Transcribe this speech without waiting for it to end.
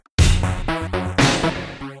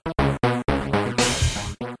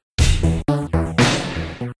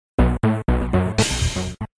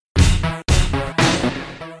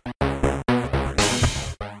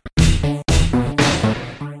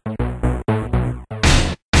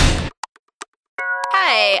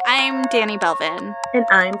I'm Danny Belvin. And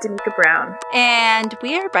I'm Danica Brown. And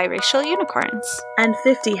we are Biracial Unicorns. And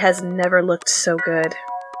 50 has never looked so good.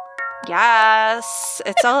 Yes,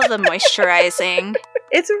 it's all the moisturizing.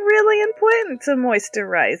 It's really important to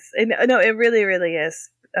moisturize. And, no, it really, really is.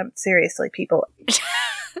 Seriously, people.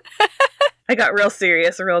 I got real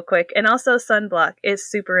serious real quick. And also sunblock is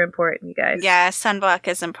super important, you guys. Yeah, sunblock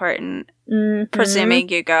is important. Mm-hmm. Presuming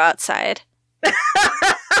you go outside.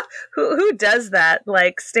 Who does that?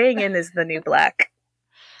 Like, staying in is the new black.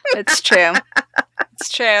 It's true. It's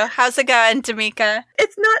true. How's it going, Damika?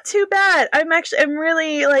 It's not too bad. I'm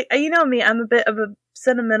really, like, you know me, I'm a bit of a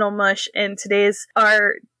sentimental mush, and today's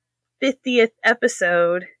our 50th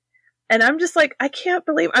episode. And I'm just like, I can't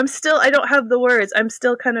believe I don't have the words. I'm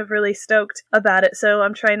still kind of really stoked about it. So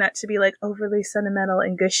I'm trying not to be like overly sentimental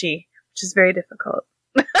and gushy, which is very difficult.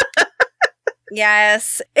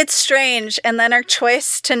 Yes, it's strange. And then our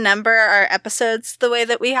choice to number our episodes the way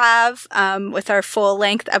that we have, with our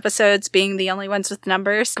full-length episodes being the only ones with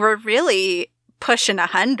numbers, we're really pushing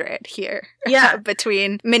 100 here. Yeah.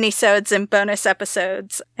 Between minisodes and bonus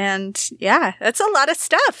episodes. And yeah, that's a lot of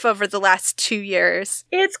stuff over the last 2 years.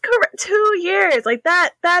 It's correct. 2 years. Like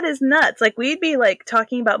that is nuts. Like we'd be like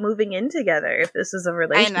talking about moving in together if this was a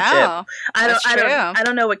relationship. I know. I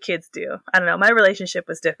don't know what kids do. I don't know. My relationship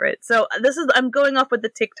was different. So I'm going off what the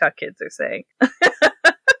TikTok kids are saying.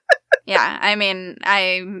 Yeah, I mean,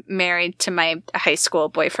 I'm married to my high school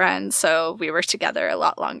boyfriend, so we were together a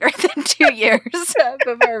lot longer than 2 years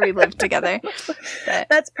before we lived together. But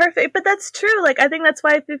that's perfect, but that's true. Like, I think that's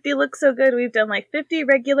why 50 looks so good. We've done like 50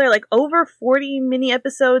 regular, like over 40 mini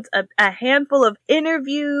episodes, a handful of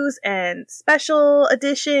interviews and special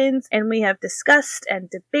editions, and we have discussed and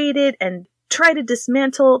debated and try to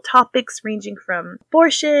dismantle topics ranging from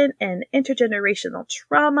abortion and intergenerational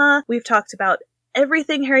trauma. We've talked about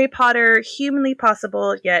everything Harry Potter humanly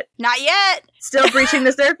possible, yet not yet still breaching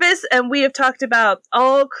the surface. And we have talked about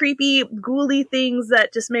all creepy, ghouly things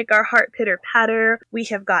that just make our heart pitter-patter. We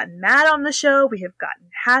have gotten mad on the show. We have gotten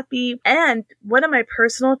happy. And one of my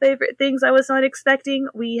personal favorite things I was not expecting,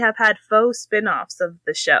 we have had faux spin-offs of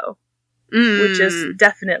the show, which is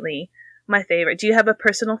definitely my favorite. Do you have a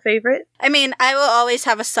personal favorite? I mean, I will always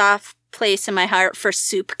have a soft place in my heart for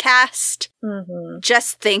Soupcast. Mm-hmm.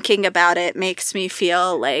 Just thinking about it makes me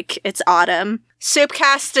feel like it's autumn.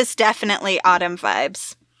 Soupcast is definitely autumn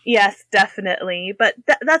vibes. Yes, definitely. But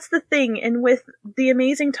that's the thing. And with the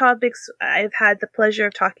amazing topics I've had the pleasure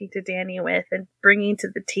of talking to Danny with and bringing to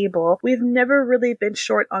the table, we've never really been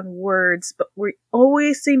short on words, but we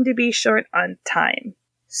always seem to be short on time.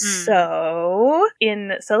 So,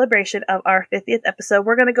 in celebration of our 50th episode,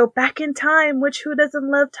 we're going to go back in time, which who doesn't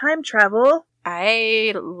love time travel?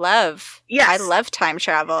 I love time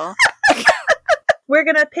travel. We're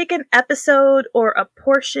going to pick an episode or a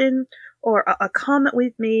portion or a comment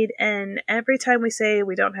we've made, and every time we say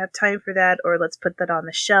we don't have time for that or let's put that on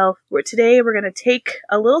the shelf, today we're going to take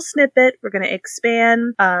a little snippet, we're going to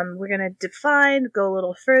expand, we're going to define, go a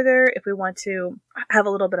little further if we want to have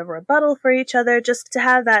a little bit of a rebuttal for each other, just to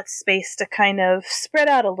have that space to kind of spread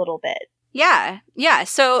out a little bit. Yeah.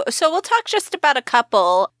 So we'll talk just about a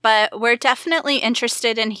couple, but we're definitely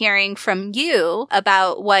interested in hearing from you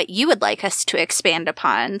about what you would like us to expand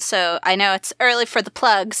upon. So I know it's early for the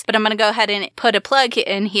plugs, but I'm going to go ahead and put a plug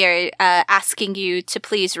in here, asking you to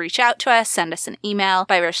please reach out to us, send us an email,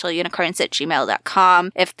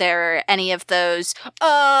 biracialunicorns@gmail.com. If there are any of those,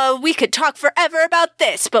 we could talk forever about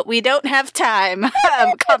this, but we don't have time,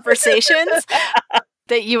 conversations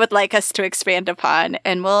that you would like us to expand upon,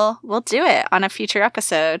 and we'll do it on a future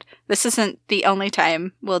episode. This isn't the only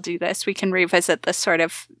time we'll do this. We can revisit this sort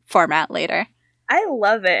of format later. I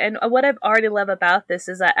love it. And what I've already love about this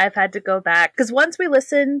is that I've had to go back, because once we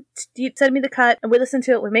listen, you send me the cut and we listen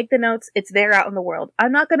to it, we make the notes, it's there out in the world.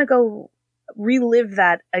 I'm not going to go relive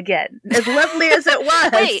that again, as lovely as it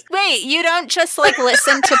was. Wait, you don't just like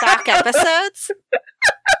listen to back episodes?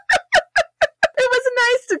 It was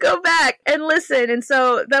nice to go back and listen. And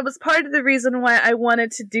so that was part of the reason why I wanted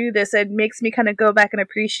to do this. It makes me kind of go back and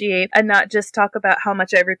appreciate and not just talk about how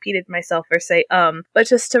much I repeated myself or say, but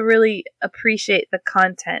just to really appreciate the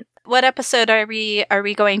content. What episode are we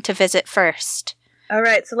going to visit first? All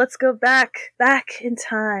right. So let's go back in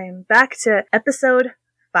time, back to episode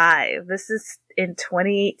 5. This is in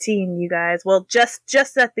 2018, you guys. Well, just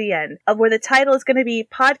at the end of where the title is going to be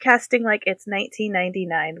Podcasting Like It's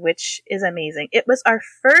 1999, which is amazing. It was our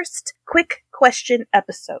first quick question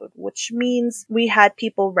episode, which means we had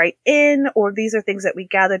people write in, or these are things that we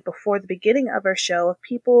gathered before the beginning of our show of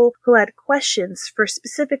people who had questions for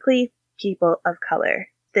specifically people of color.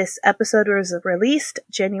 This episode was released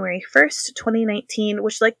January 1st, 2019,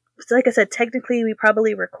 which like I said, technically we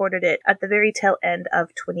probably recorded it at the very tail end of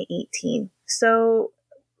 2018. So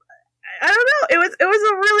I don't know. It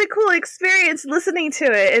was a really cool experience listening to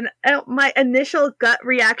it, and my initial gut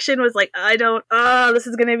reaction was like, this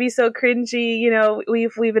is gonna be so cringy. You know,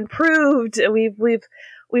 we've improved.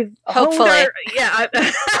 We've hopefully,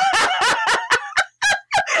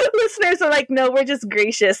 Listeners are like, no, we're just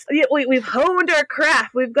gracious. We've honed our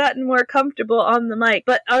craft. We've gotten more comfortable on the mic.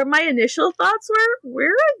 But my initial thoughts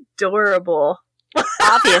we're adorable.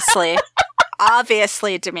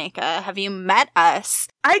 Obviously, D'Amica, have you met us?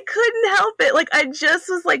 I couldn't help it. Like, I just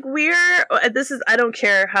was like, I don't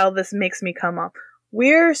care how this makes me come off.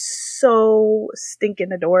 We're so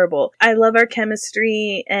stinking adorable. I love our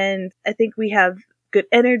chemistry, and I think we have good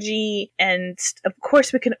energy, and of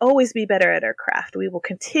course we can always be better at our craft. We will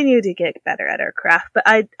continue to get better at our craft, but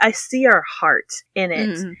I see our heart in it.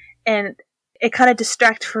 Mm-hmm. And it kind of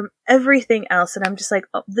distracts from everything else, and I'm just like,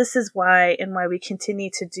 oh, this is why we continue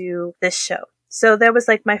to do this show. So that was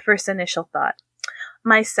like my first initial thought.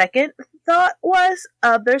 My second thought was,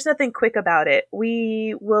 there's nothing quick about it.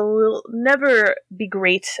 We will never be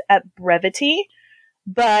great at brevity,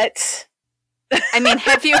 but I mean,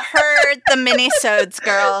 have you heard the mini-sodes,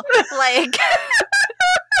 girl? Like, I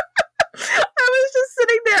was just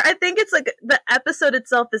sitting there. I think it's like the episode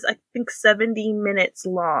itself is, I think, 70 minutes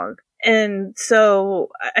long. And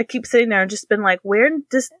so I keep sitting there and just been like, where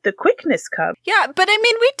does the quickness come? Yeah, but I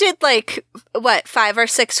mean, we did like, 5 or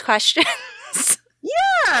 6 questions?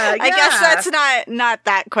 Yeah, I guess that's not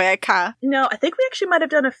that quick, huh? No, I think we actually might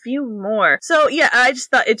have done a few more. So yeah, I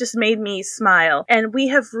just thought it just made me smile. And we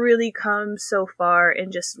have really come so far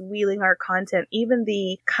in just wheeling our content. Even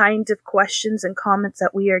the kind of questions and comments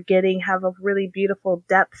that we are getting have a really beautiful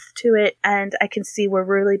depth to it. And I can see we're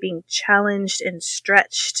really being challenged and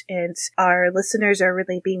stretched, and our listeners are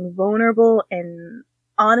really being vulnerable and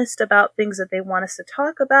honest about things that they want us to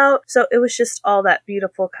talk about. So it was just all that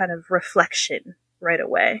beautiful kind of reflection right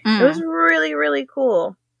away. It was really, really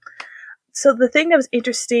cool. So the thing that was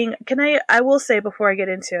interesting, I will say before I get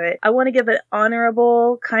into it, I want to give an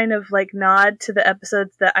honorable kind of like nod to the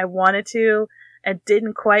episodes that I wanted to and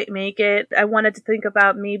didn't quite make it. I wanted to think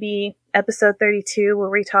about maybe episode 32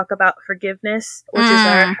 where we talk about forgiveness, which is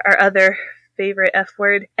our other favorite F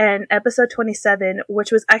word, and episode 27,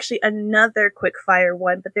 which was actually another quick fire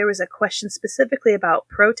one, but there was a question specifically about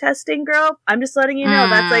protesting, girl. I'm just letting you know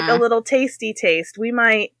that's like a little tasty taste. We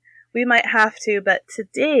might have to, but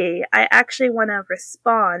today I actually want to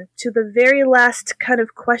respond to the very last kind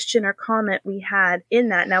of question or comment we had in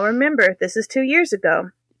that. Now remember, this is 2 years ago.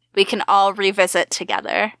 We can all revisit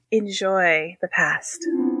together. Enjoy the past.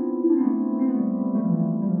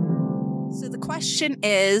 So the question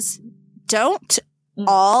is, don't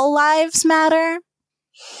all lives matter?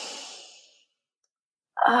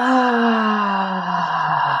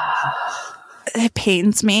 It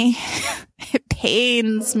pains me. It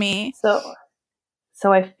pains me.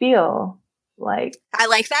 So I feel like... I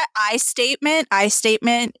like that I statement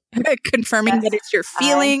confirming that it's your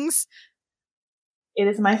feelings. It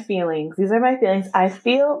is my feelings. These are my feelings. I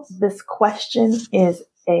feel this question is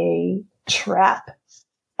a trap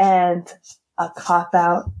and a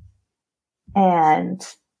cop-out and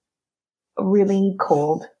really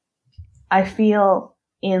cold. I feel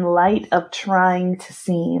in light of trying to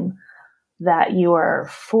seem that you are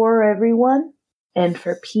for everyone and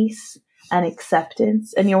for peace and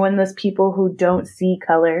acceptance, and you're one of those people who don't see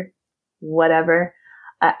color, whatever,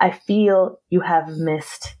 I feel you have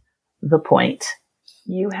missed the point.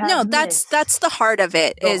 You have that's the heart of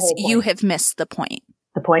it, is you have missed the point.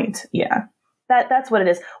 The point, yeah. That's what it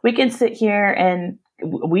is. We can sit here and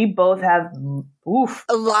we both have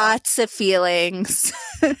lots of feelings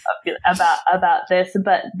about this,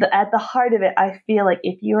 but at the heart of it, I feel like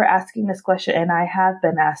if you are asking this question, and I have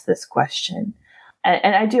been asked this question,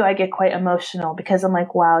 and I get quite emotional because I'm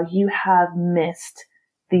like, wow, you have missed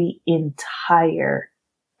the entire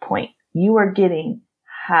point. You are getting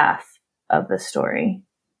half of the story.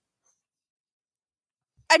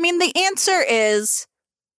 I mean, the answer is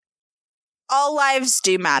all lives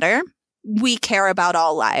do matter. We care about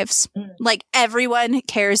all lives. Like, everyone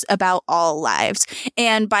cares about all lives.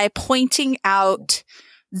 And by pointing out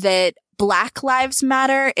that Black Lives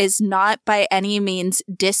Matter is not by any means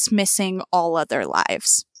dismissing all other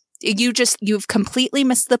lives. You've completely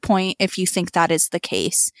missed the point if you think that is the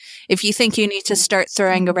case. If you think you need to start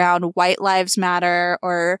throwing around White Lives Matter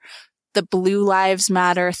or the Blue Lives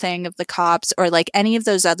Matter thing of the cops or like any of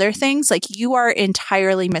those other things, like, you are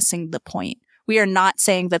entirely missing the point. We are not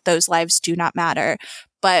saying that those lives do not matter,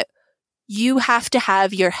 but you have to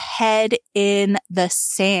have your head in the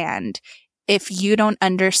sand if you don't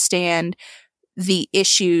understand the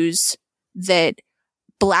issues that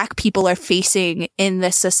Black people are facing in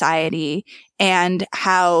this society and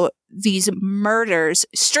how these murders,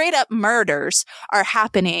 straight up murders, are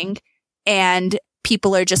happening and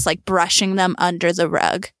people are just like brushing them under the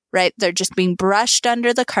rug, right? They're just being brushed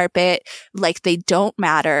under the carpet like they don't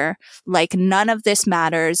matter, like none of this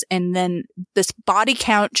matters. And then this body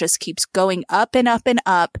count just keeps going up and up and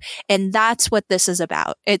up. And that's what this is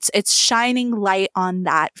about. It's shining light on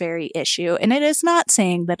that very issue. And it is not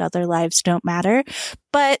saying that other lives don't matter,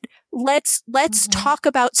 but let's talk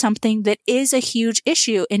about something that is a huge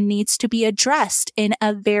issue and needs to be addressed in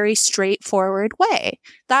a very straightforward way.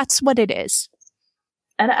 That's what it is.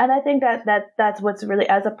 And I think that's what's really,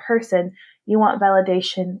 as a person, you want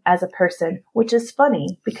validation as a person, which is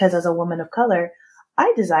funny because as a woman of color,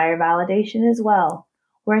 I desire validation as well.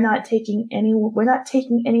 We're not taking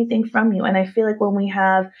anything from you. And I feel like when we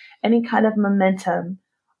have any kind of momentum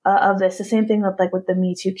of this, the same thing with like with the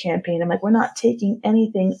Me Too campaign, I'm like, we're not taking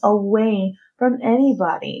anything away from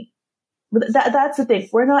anybody. But that's the thing.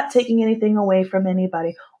 We're not taking anything away from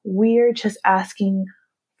anybody. We're just asking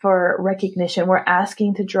for recognition. We're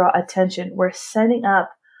asking to draw attention. We're setting up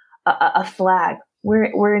a flag.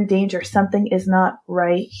 We're in danger. Something is not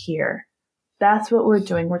right here. That's what we're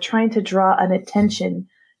doing. We're trying to draw an attention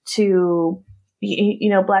to,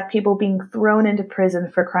 Black people being thrown into prison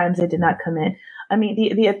for crimes they did not commit. I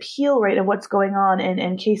mean, the appeal rate of what's going on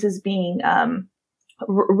and cases being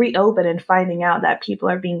reopened and finding out that people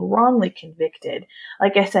are being wrongly convicted.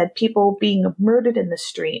 Like I said, people being murdered in the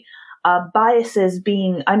street. Biases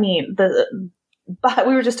being, we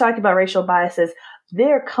were just talking about racial biases.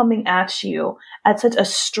 They're coming at you at such a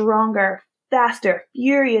stronger, faster,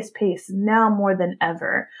 furious pace now more than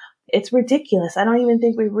ever. It's ridiculous. I don't even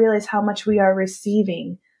think we realize how much we are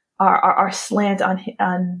receiving our slant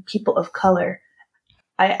on people of color.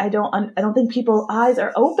 I don't think people's eyes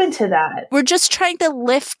are open to that. We're just trying to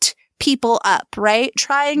lift people up, right?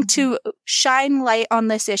 Trying to shine light on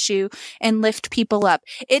this issue and lift people up.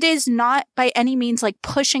 It is not by any means like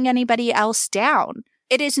pushing anybody else down.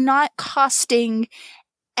 It is not costing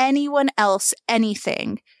anyone else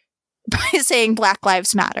anything by saying Black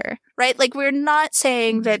Lives Matter, right? Like we're not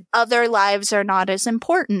saying that other lives are not as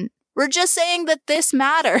important. We're just saying that this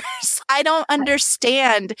matters. I don't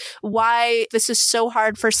understand why this is so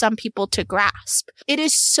hard for some people to grasp. It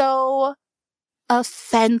is so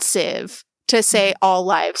offensive to say all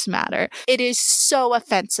lives matter. It is so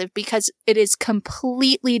offensive because it is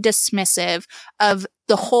completely dismissive of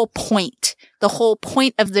the whole point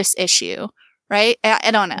of this issue, right?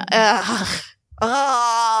 I don't know.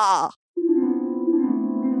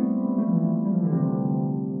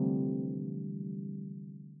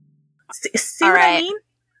 See what I mean?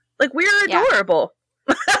 Like, we're adorable.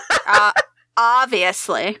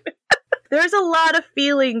 Obviously. There's a lot of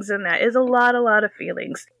feelings in that. There's a lot of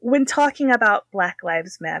feelings. When talking about Black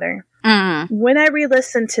Lives Matter, when I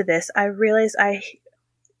re-listened to this, I realized I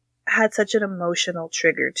had such an emotional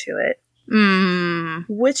trigger to it,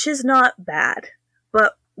 which is not bad.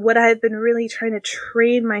 But what I've been really trying to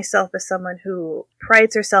train myself as someone who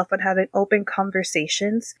prides herself on having open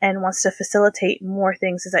conversations and wants to facilitate more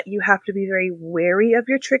things is that you have to be very wary of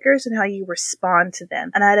your triggers and how you respond to them.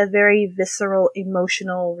 And I had a very visceral,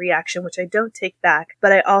 emotional reaction, which I don't take back.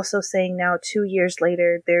 But I also saying now, 2 years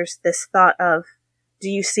later, there's this thought of, do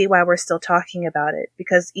you see why we're still talking about it?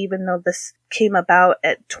 Because even though this came about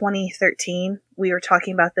at 2013, we were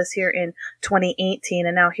talking about this here in 2018,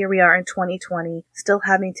 and now here we are in 2020, still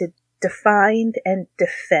having to define and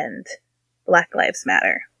defend Black Lives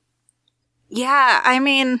Matter. Yeah, I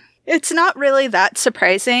mean, it's not really that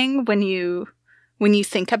surprising when you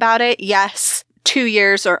think about it. Yes, 2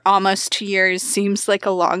 years or almost 2 years seems like a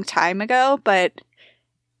long time ago, but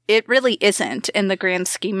it really isn't in the grand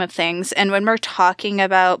scheme of things. And when we're talking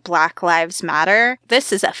about Black Lives Matter,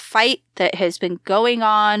 this is a fight that has been going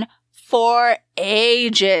on for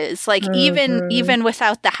ages. Like even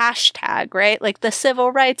without the hashtag, right? Like the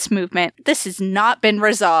civil rights movement, this has not been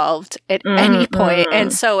resolved at any point.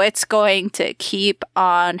 And so it's going to keep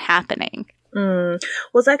on happening. Well,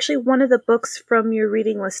 it's actually one of the books from your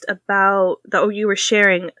reading list about that you were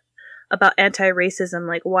sharing about anti-racism,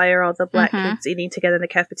 like why are all the Black kids eating together in the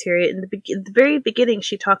cafeteria. In the very beginning,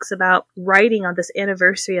 she talks about writing on this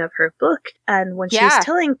anniversary of her book. And when she was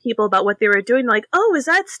telling people about what they were doing, like, oh, is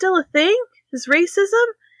that still a thing? Is racism?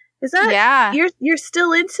 Is that, you're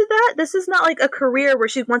still into that? This is not like a career where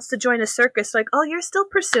she wants to join a circus. Like, oh, you're still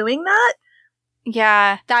pursuing that?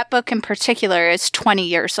 Yeah, that book in particular is 20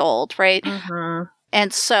 years old, right?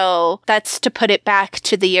 And so that's to put it back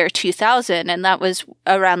to the year 2000. And that was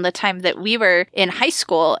around the time that we were in high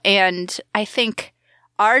school. And I think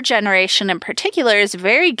our generation in particular is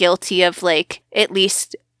very guilty of, like, at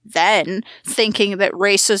least then, thinking that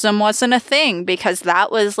racism wasn't a thing, because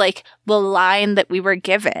that was like the line that we were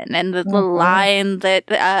given and the line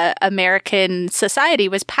that American society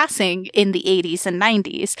was passing in the 80s and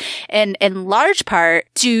 90s. And in large part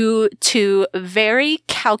due to very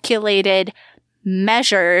calculated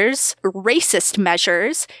measures, racist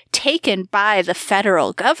measures taken by the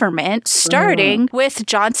federal government, starting with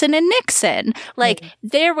Johnson and Nixon. Like,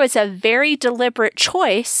 there was a very deliberate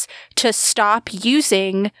choice to stop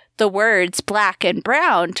using the words black and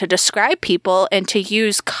brown to describe people and to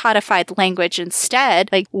use codified language instead,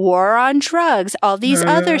 like war on drugs, all these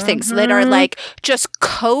other things that are like just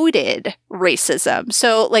coded racism.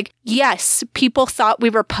 So, like, yes, people thought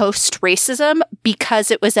we were post-racism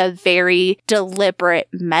because it was a very deliberate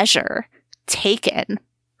measure taken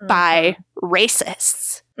by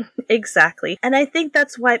racists. Exactly. And I think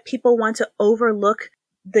that's why people want to overlook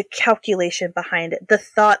the calculation behind it, the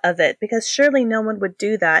thought of it, because surely no one would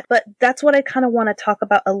do that. But that's what I kind of want to talk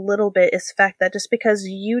about a little bit, is the fact that just because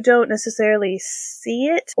you don't necessarily see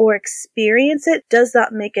it or experience it does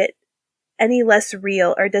not make it any less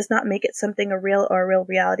real, or does not make it something a real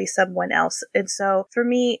reality someone else. And so for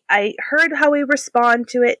me, I heard how we respond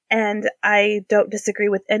to it, and I don't disagree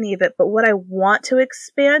with any of it. But what I want to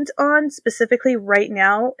expand on specifically right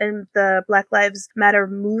now in the Black Lives Matter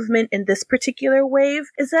movement in this particular wave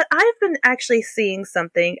is that I've been actually seeing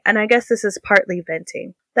something, and I guess this is partly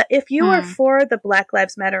venting, that if you are for the Black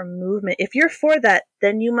Lives Matter movement, if you're for that,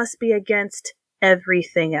 then you must be against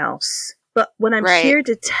everything else. But what I'm here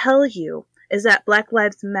to tell you is that Black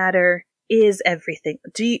Lives Matter is everything.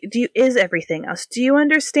 Is everything else. Do you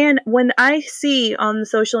understand? When I see on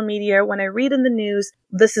social media, when I read in the news,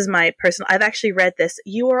 this is my personal, I've actually read this,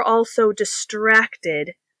 you are all so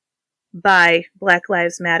distracted by Black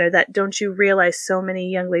Lives Matter that don't you realize so many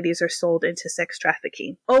young ladies are sold into sex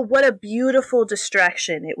trafficking? Oh, what a beautiful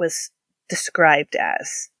distraction it was described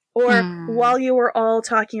as. Or while you were all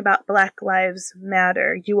talking about Black Lives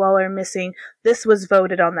Matter, you all are missing, this was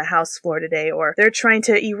voted on the House floor today, or they're trying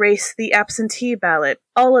to erase the absentee ballot.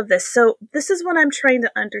 All of this. So this is what I'm trying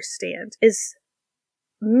to understand, is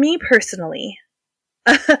me personally,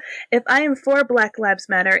 if I am for Black Lives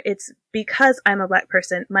Matter, it's because I'm a Black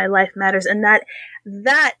person, my life matters, and that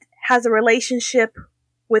has a relationship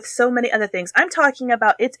with so many other things. I'm talking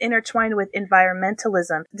about it's intertwined with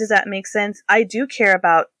environmentalism. Does that make sense? I do care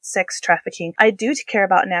about sex trafficking. I do care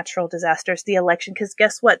about natural disasters, the election, because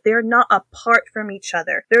guess what? They're not apart from each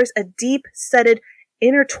other. There's a deep-seated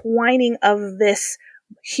intertwining of this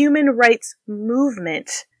human rights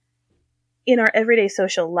movement in our everyday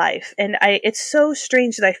social life. And it's so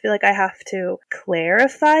strange that I feel like I have to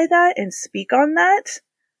clarify that and speak on that.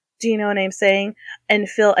 Do you know what I'm saying? And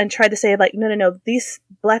try to say, like, no, this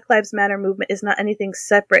Black Lives Matter movement is not anything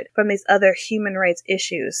separate from these other human rights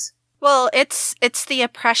issues. Well, it's the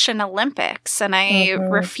oppression Olympics, and I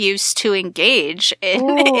refuse to engage in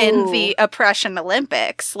the oppression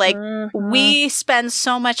Olympics. Like, we spend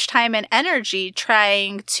so much time and energy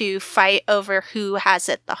trying to fight over who has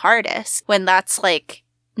it the hardest, when that's, like,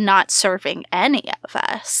 not serving any of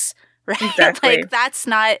us. Right? Exactly. Like, that's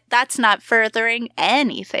not furthering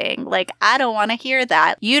anything. Like, I don't want to hear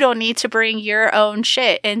that. You don't need to bring your own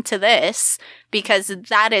shit into this, because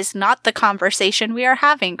that is not the conversation we are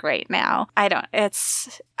having right now.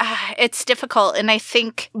 It's difficult. And I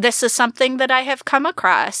think this is something that I have come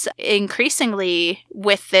across increasingly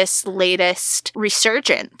with this latest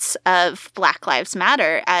resurgence of Black Lives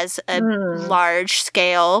Matter as a large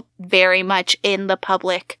scale, very much in the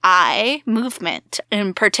public eye movement,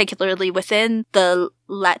 and particularly within the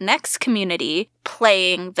Latinx community,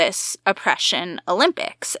 playing this oppression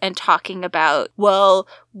Olympics and talking about, well,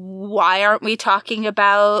 why aren't we talking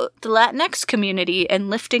about the Latinx community and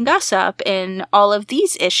lifting us up in all of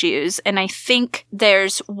these issues? And I think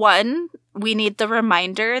we need the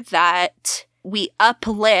reminder that we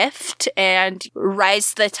uplift and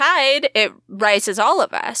rise the tide, it rises all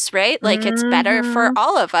of us, right? Like, it's better for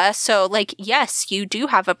all of us. So, like, yes, you do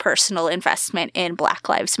have a personal investment in Black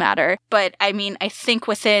Lives Matter. But, I mean, I think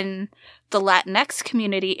within the Latinx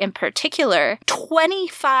community in particular,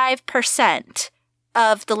 25%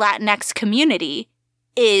 of the Latinx community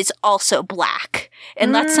is also Black.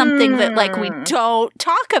 And that's something that, like, we don't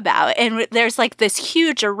talk about. And there's, like, this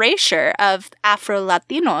huge erasure of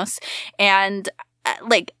Afro-Latinos. And,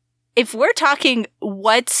 like, if we're talking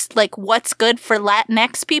what's good for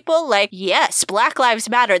Latinx people, like, yes, Black Lives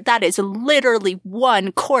Matter, that is literally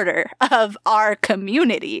 1/4 of our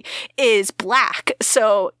community is Black.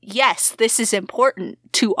 So yes, this is important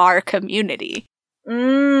to our community.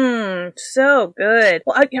 So good.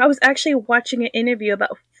 Well, I was actually watching an interview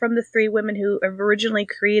from the 3 women who originally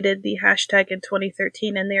created the hashtag in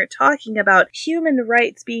 2013, and they're talking about human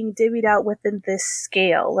rights being divvied out within this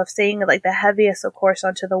scale of saying like the heaviest, of course,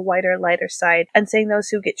 onto the whiter, lighter side, and saying those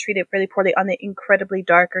who get treated really poorly on the incredibly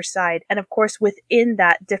darker side. And of course, within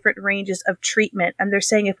that, different ranges of treatment. And they're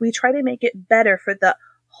saying if we try to make it better for the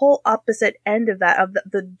whole opposite end of that, of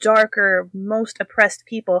the darker, most oppressed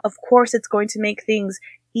people, of course it's going to make things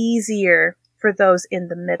easier for those in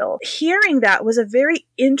the middle. Hearing that was a very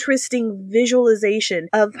interesting visualization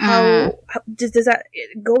of how does that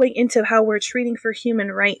going into how we're treating for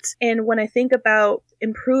human rights. And when I think about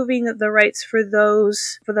improving the rights for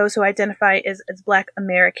those who identify as Black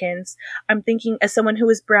Americans, I'm thinking as someone who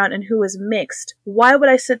is brown and who is mixed, why would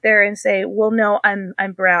I sit there and say, well, no,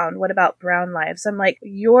 I'm brown. What about brown lives? I'm like,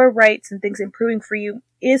 your rights and things improving for you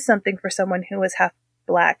is something for someone who is half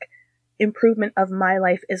Black. Improvement of my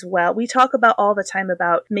life as well. We talk about all the time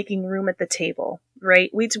about making room at the table,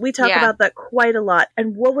 right? We talk about that quite a lot.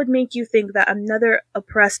 And what would make you think that another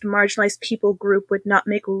oppressed, marginalized people group would not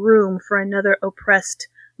make room for another oppressed,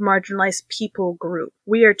 marginalized people group?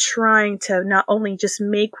 We are trying to not only just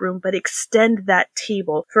make room, but extend that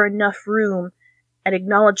table for enough room and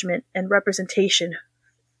acknowledgement and representation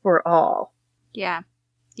for all. Yeah.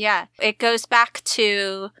 Yeah. It goes back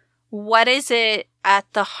to what is it at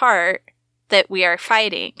the heart that we are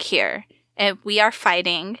fighting here? And we are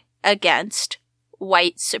fighting against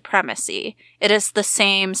white supremacy. It is the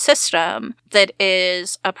same system that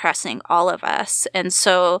is oppressing all of us. And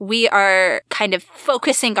so we are kind of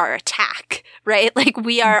focusing our attack, right? Like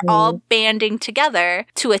we are all banding together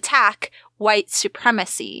to attack white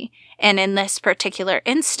supremacy. And in this particular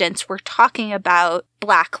instance, we're talking about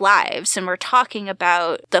Black lives, and we're talking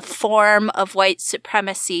about the form of white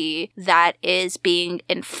supremacy that is being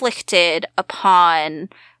inflicted upon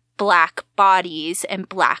Black bodies and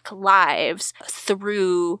Black lives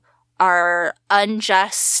through our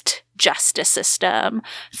unjust justice system,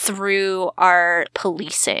 through our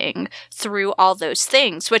policing, through all those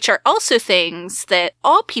things, which are also things that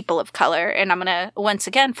all people of color, and I'm going to once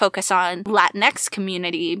again focus on Latinx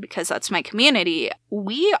community because that's my community,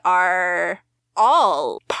 we are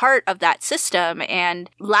all part of that system. And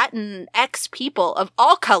Latinx people of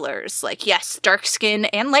all colors, like yes, dark skin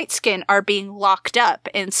and light skin, are being locked up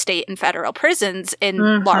in state and federal prisons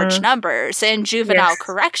in large numbers, in juvenile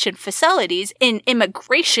correction facilities, in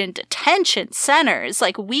immigration detention centers.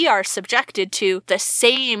 Like we are subjected to the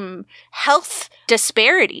same health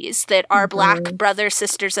disparities that our Black brothers,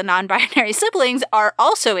 sisters, and non-binary siblings are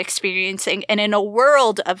also experiencing. And in a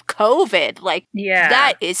world of COVID, like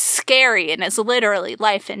that is scary and is literally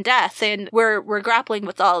life and death. And we're grappling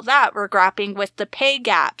with all of that. We're grappling with the pay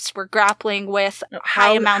gaps. We're grappling with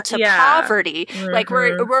high amounts of poverty. Like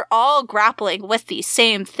we're all grappling with these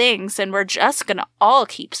same things, and we're just gonna all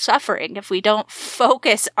keep suffering if we don't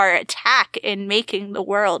focus our attack in making the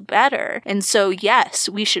world better. And so yes,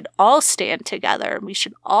 we should all stand together. We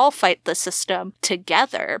should all fight the system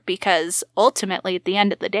together, because ultimately at the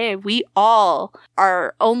end of the day, we all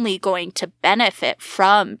are only going to benefit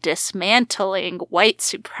from dismantling white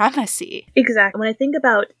supremacy. Exactly. When I think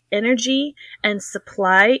about energy and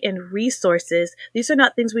supply and resources, these are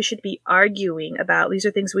not things we should be arguing about. These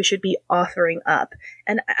are things we should be offering up.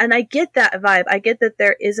 And I get that vibe. I get that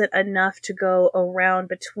there isn't enough to go around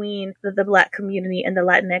between the Black community and the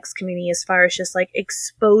Latinx community as far as just like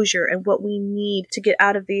exposure and what we need to get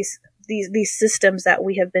out of these systems that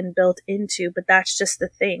we have been built into. But that's just the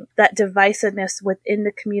thing. That divisiveness within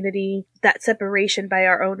the community, that separation by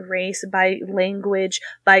our own race, by language,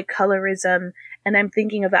 by colorism. And I'm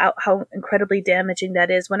thinking about how incredibly damaging that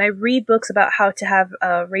is. When I read books about how to have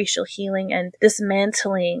racial healing and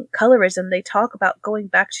dismantling colorism, they talk about going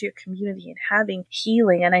back to your community and having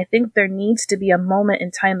healing. And I think there needs to be a moment in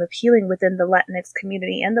time of healing within the Latinx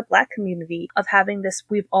community and the Black community of having this.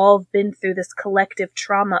 We've all been through this collective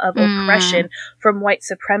trauma of oppression from white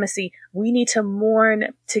supremacy. We need to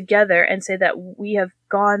mourn together and say that we have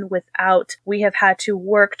gone without, we have had to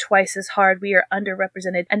work twice as hard, we are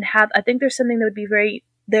underrepresented, and I think there's something that would be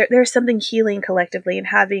there's something healing collectively in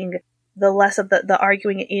having the less of the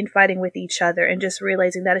arguing and infighting with each other, and just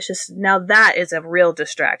realizing that it's just, now that is a real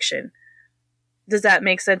distraction. Does that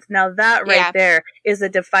make sense? Now that right there is a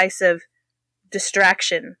divisive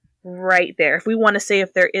distraction right there. If we want to say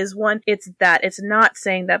if there is one, it's that. It's not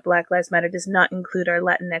saying that Black Lives Matter does not include our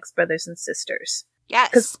Latinx brothers and sisters.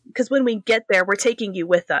 Yes. Because when we get there, we're taking you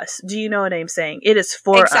with us. Do you know what I'm saying? It is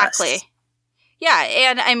for us. Exactly. Yeah,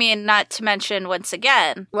 and I mean, not to mention, once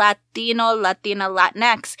again, Latino, Latina,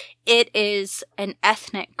 Latinx, it is an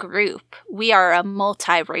ethnic group. We are a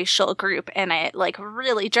multiracial group, and it, like,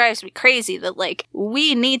 really drives me crazy that, like,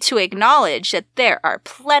 we need to acknowledge that there are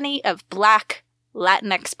plenty of Black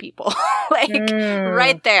Latinx people. Like,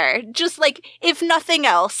 right there. Just, like, if nothing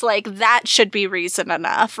else, like, that should be reason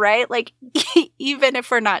enough, right? Like, even if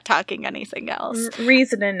we're not talking anything else.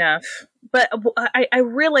 Reason enough. But I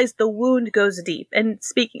realize the wound goes deep. And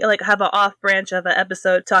speaking, like, have an off branch of an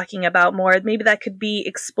episode talking about more, maybe that could be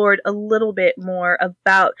explored a little bit more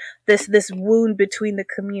about this wound between the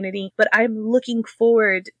community. But I'm looking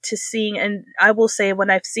forward to seeing, and I will say, when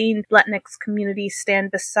I've seen Latinx communities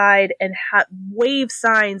stand beside and wave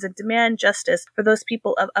signs and demand justice for those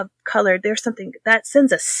people of color, there's something that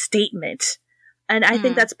sends a statement. And I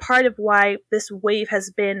think that's part of why this wave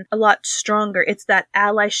has been a lot stronger. It's that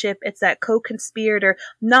allyship. It's that co-conspirator,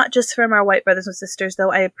 not just from our white brothers and sisters,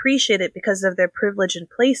 though I appreciate it because of their privilege and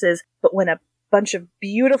places. But when a bunch of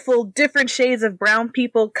beautiful, different shades of brown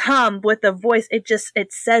people come with a voice,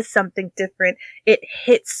 it says something different. It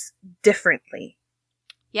hits differently.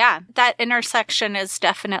 Yeah, that intersection is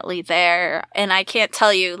definitely there. And I can't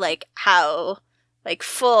tell you, like, how, like,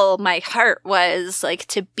 full my heart was, like,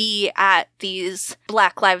 to be at these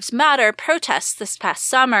Black Lives Matter protests this past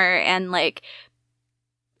summer, and, like,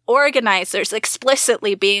 organizers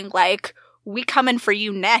explicitly being like, we coming for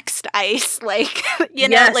you next, ICE. Like, you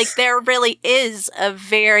know, like, there really is a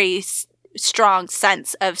very strong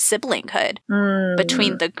sense of siblinghood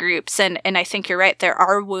between the groups. And I think you're right. There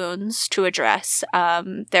are wounds to address.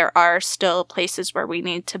 There are still places where we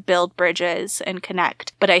need to build bridges and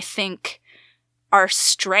connect. But I think our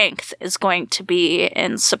strength is going to be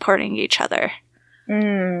in supporting each other.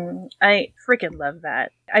 I freaking love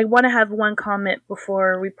that. I want to have one comment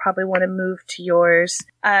before we probably want to move to yours.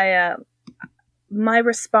 My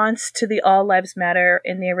response to the All Lives Matter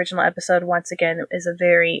in the original episode, once again, is a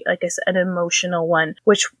very, like I said, an emotional one,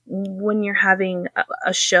 which when you're having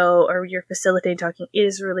a show or you're facilitating talking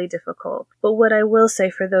is really difficult. But what I will say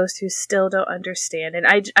for those who still don't understand, and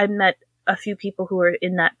I met a few people who are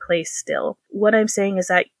in that place still. What I'm saying is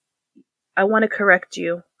that I want to correct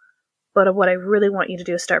you, but what I really want you to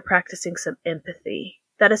do is start practicing some empathy.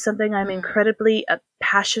 That is something I'm incredibly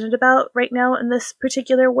passionate about right now in this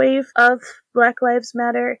particular wave of Black Lives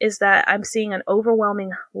Matter, is that I'm seeing an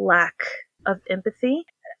overwhelming lack of empathy.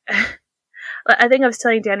 I think I was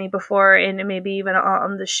telling Danny before, and maybe even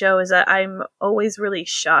on the show, is that I'm always really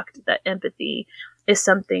shocked that empathy is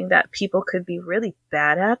something that people could be really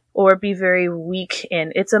bad at or be very weak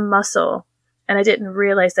in. It's a muscle. And I didn't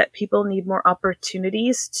realize that people need more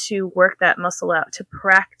opportunities to work that muscle out, to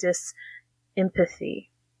practice empathy.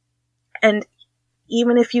 And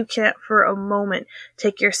even if you can't for a moment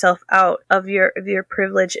take yourself out of your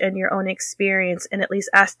privilege and your own experience and at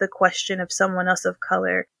least ask the question of someone else of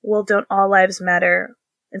color, well, don't all lives matter?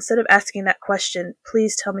 Instead of asking that question,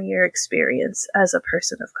 please tell me your experience as a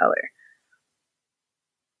person of color.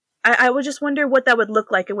 I would just wonder what that would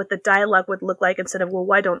look like and what the dialogue would look like, instead of, well,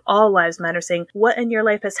 why don't all lives matter? Saying, what in your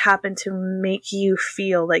life has happened to make you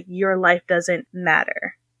feel like your life doesn't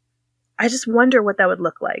matter? I just wonder what that would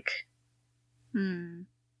look like.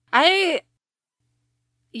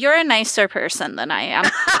 You're a nicer person than I am.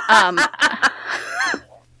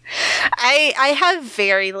 I have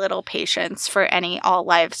very little patience for any All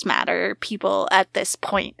Lives Matter people at this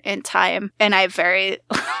point in time. And I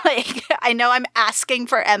I know I'm asking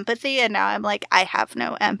for empathy, and now I'm like, I have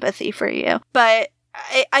no empathy for you. But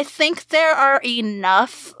I think there are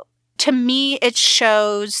enough. To me, it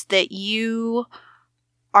shows that you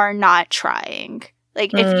are not trying.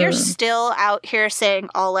 Like, if you're still out here saying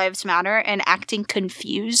all lives matter and acting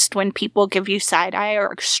confused when people give you side-eye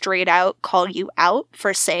or straight out call you out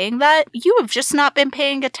for saying that, you have just not been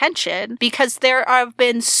paying attention, because there have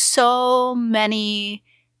been so many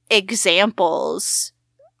examples,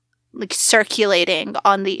 like, circulating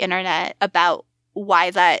on the internet about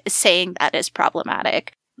why saying that is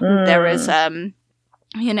problematic. There was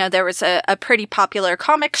there was a pretty popular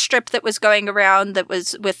comic strip that was going around that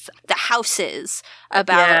was with the houses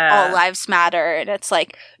about All Lives Matter. And it's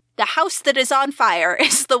like, the house that is on fire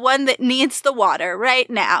is the one that needs the water right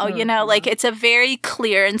now. You know, like it's a very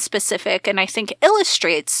clear and specific, and I think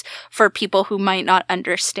illustrates for people who might not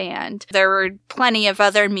understand. There were plenty of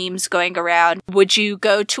other memes going around. Would you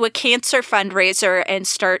go to a cancer fundraiser and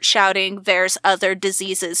start shouting, "There's other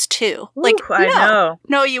diseases too"? Like, I know.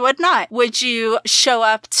 No, you would not. Would you show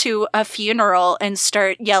up to a funeral and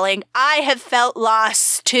start yelling, "I have felt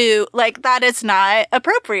loss too"? Like, that is not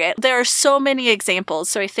appropriate. There are so many examples.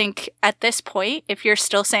 So I think at this point, if you're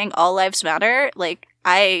still saying all lives matter, like,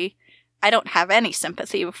 I don't have any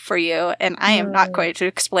sympathy for you, and I am not going to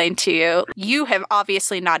explain to you. You have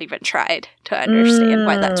obviously not even tried to understand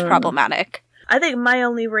why that's problematic. I think my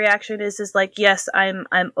only reaction is like, yes, I'm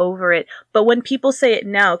over it. But when people say it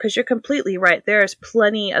now, because you're completely right, there's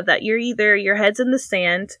plenty of that. You're either your head's in the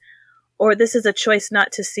sand, or this is a choice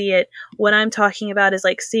not to see it. What I'm talking about is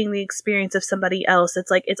like seeing the experience of somebody else.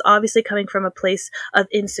 It's like, it's obviously coming from a place of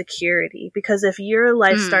insecurity, because if your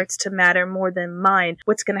life starts to matter more than mine,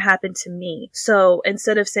 what's going to happen to me? So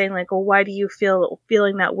instead of saying like, well, why do you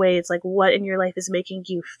feeling that way? It's like, what in your life is making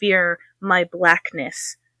you fear my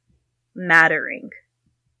blackness mattering?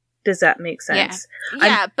 Does that make sense?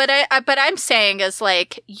 Yeah, but I'm saying is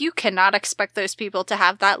like, you cannot expect those people to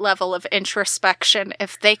have that level of introspection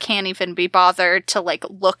if they can't even be bothered to like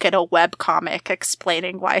look at a webcomic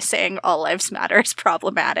explaining why saying all lives matter is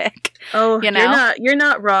problematic. Oh, you know? You're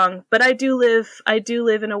not wrong. But I do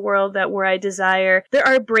live in a world where I desire, there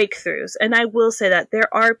are breakthroughs, and I will say that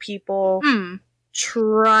there are people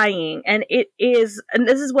trying, and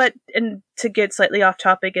this is what, and to get slightly off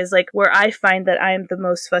topic, is like where I find that I am the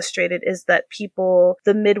most frustrated is that people,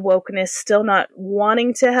 the mid-wokeness, still not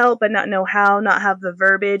wanting to help and not know how, not have the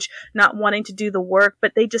verbiage, not wanting to do the work,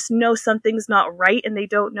 but they just know something's not right and they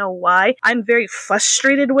don't know why. I'm very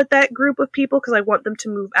frustrated with that group of people because I want them to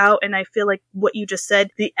move out, and I feel like what you just said,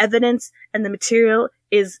 the evidence and the material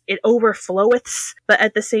it overfloweth, but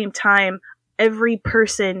at the same time, every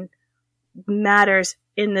person matters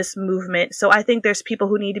in this movement. So I think there's people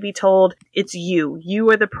who need to be told, it's you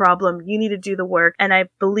are the problem, you need to do the work. And I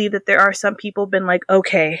believe that there are some people been like,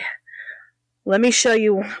 okay, let me show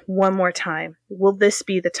you one more time, will this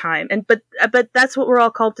be the time? And but that's what we're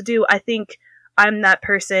all called to do. I think I'm that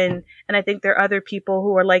person, and I think there are other people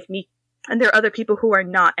who are like me, and there are other people who are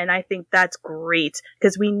not, and I think that's great,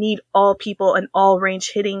 because we need all people and all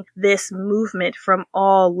range hitting this movement from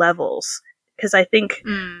all levels. Because I think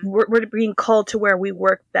we're being called to where we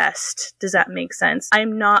work best. Does that make sense?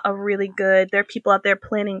 I'm not there are people out there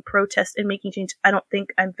planning protests and making change. I don't think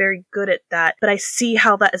I'm very good at that. But I see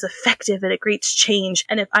how that is effective and it creates change.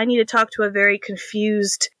 And if I need to talk to a very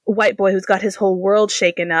confused white boy who's got his whole world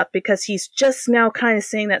shaken up because he's just now kind of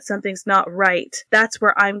saying that something's not right, that's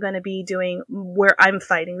where I'm going to be doing, where I'm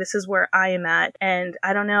fighting. This is where I am at. And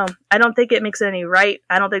I don't know. I don't think it makes it any right.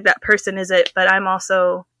 I don't think that person is it. But I'm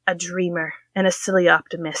also a dreamer and a silly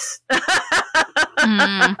optimist. But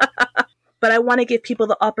I want to give people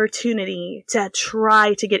the opportunity to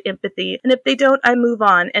try to get empathy. And if they don't, I move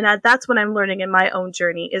on. And that's what I'm learning in my own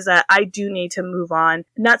journey, is that I do need to move on.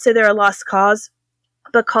 Not say they're a lost cause,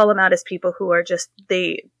 but call them out as people who are just,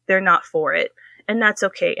 they're not for it. And that's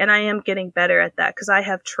okay. And I am getting better at that, because I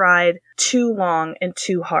have tried too long and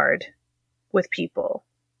too hard with people.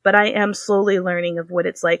 But I am slowly learning of what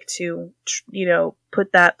it's like to,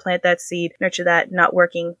 plant that seed, nurture that, not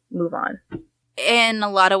working, move on. In a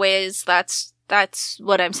lot of ways, that's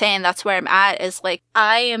what I'm saying. That's where I'm at, is like,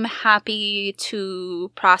 I am happy to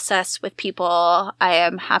process with people. I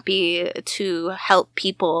am happy to help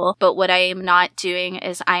people. But what I am not doing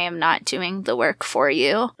is I am not doing the work for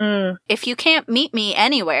you. If you can't meet me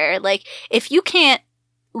anywhere, like if you can't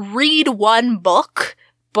read one book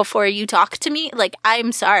before you talk to me, like,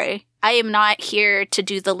 I'm sorry. I am not here to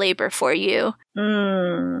do the labor for you.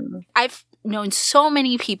 I've known so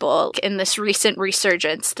many people in this recent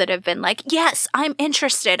resurgence that have been like, yes, I'm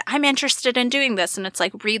interested in doing this. And it's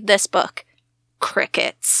like, read this book.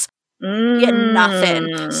 Crickets. Get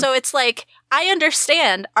nothing. So it's like, I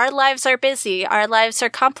understand our lives are busy, our lives are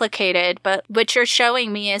complicated, but what you're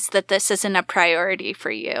showing me is that this isn't a priority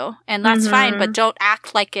for you. And that's fine, but don't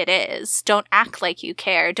act like it is. Don't act like you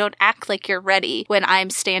care. Don't act like you're ready when I'm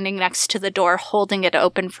standing next to the door holding it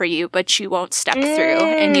open for you, but you won't step through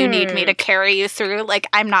and you need me to carry you through. Like,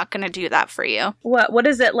 I'm not going to do that for you. What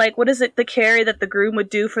is it like? What is it, the carry that the groom would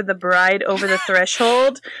do for the bride over the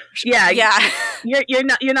threshold? Yeah. You're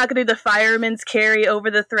not going to do the fireman's carry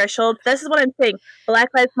over the threshold. This is what I'm saying. Black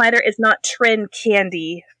Lives Matter is not trend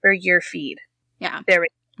candy for your feed. Yeah. There we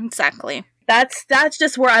go. Exactly. That's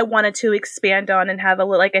just where I wanted to expand on and have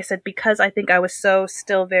like I said, because I think I was so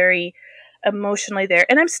still very emotionally there.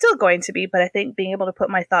 And I'm still going to be, but I think being able to put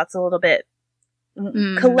my thoughts a little bit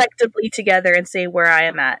collectively together and say where I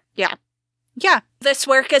am at. Yeah. Yeah. This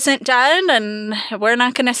work isn't done, and we're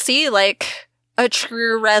not going to see, like, a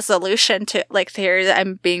true resolution to, like, here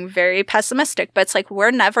I'm being very pessimistic, but it's like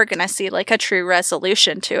we're never going to see, like, a true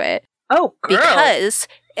resolution to it. Oh, girl. Because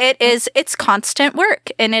it's constant work,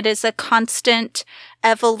 and it is a constant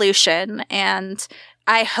evolution, and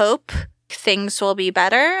I hope things will be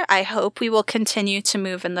better. I hope we will continue to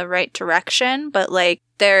move in the right direction, but, like,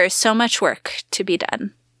 there's so much work to be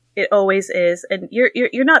done. It always is. And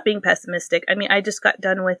you're not being pessimistic. I mean, I just got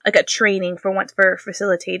done with like a training for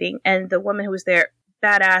facilitating, and the woman who was there,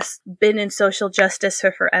 badass, been in social justice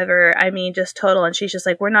for forever. I mean, just total. And she's just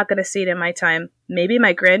like, we're not going to see it in my time. Maybe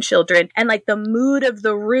my grandchildren. And like the mood of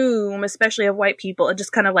the room, especially of white people, it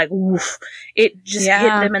just kind of like, woof, it just hit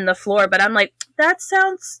them in the floor. But I'm like, that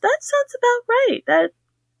sounds about right.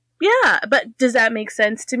 But does that make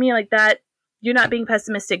sense to me? Like that, you're not being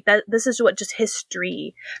pessimistic. That this is what just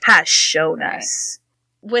history has shown us.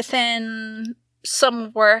 Within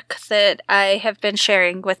some work that I have been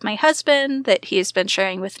sharing with my husband, that he's been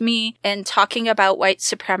sharing with me, and talking about white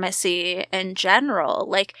supremacy in general,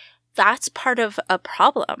 like, that's part of a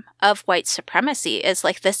problem of white supremacy, is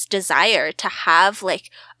like this desire to have like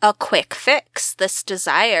a quick fix, this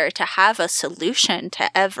desire to have a solution to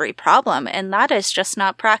every problem. And that is just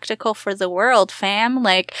not practical for the world, fam.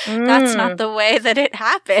 Like, that's not the way that it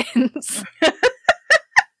happens.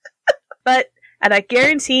 And I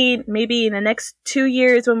guarantee maybe in the next 2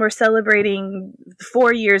 years, when we're celebrating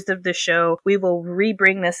 4 years of the show, we will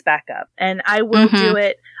re-bring this back up. And I will do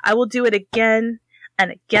it. I will do it again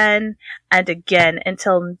and again and again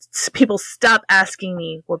until people stop asking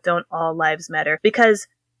me, well, don't all lives matter? Because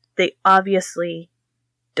they obviously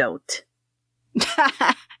don't.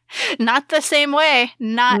 Not the same way.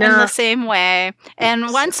 Not in the same way.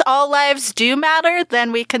 And once all lives do matter,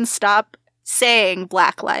 then we can stop saying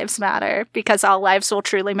Black Lives Matter, because all lives will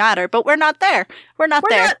truly matter. But we're not there. We're not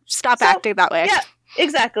there. Stop acting that way. Yeah,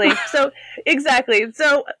 exactly. So,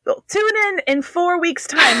 So, tune in 4 weeks'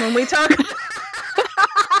 time when we talk.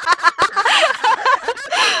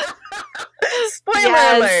 Spoiler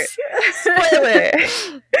alert. Spoiler.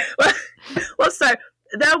 Well, sorry.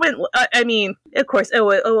 That went, I mean, of course, it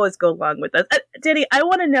will always go along with us. Danny, I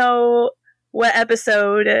want to know what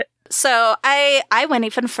episode. So I went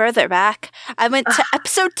even further back. I went to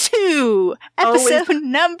episode 2. Episode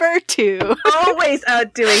number 2. Always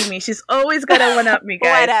outdoing me. She's always got to one-up me,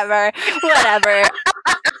 guys. Whatever.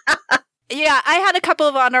 Yeah, I had a couple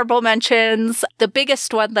of honorable mentions. The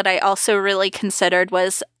biggest one that I also really considered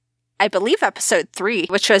was, I believe, episode 3,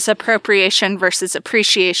 which was appropriation versus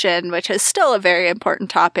appreciation, which is still a very important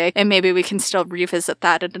topic, and maybe we can still revisit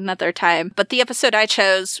that at another time. But the episode I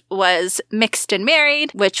chose was Mixed and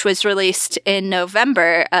Married, which was released in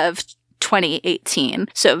November of 2018.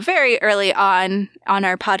 So very early on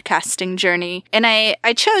our podcasting journey. And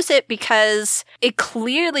I chose it because it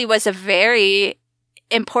clearly was a very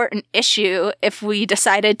important issue if we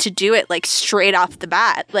decided to do it like straight off the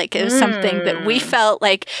bat. Like, it was something that we felt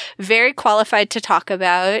like very qualified to talk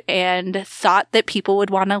about and thought that people would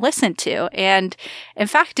want to listen to. And in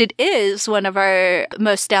fact, it is one of our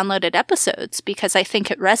most downloaded episodes because I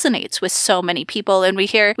think it resonates with so many people. And we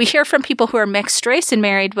hear from people who are mixed race and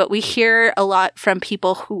married, but we hear a lot from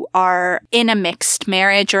people who are in a mixed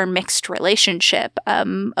marriage or mixed relationship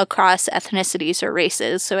across ethnicities or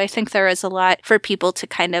races. So I think there is a lot for people to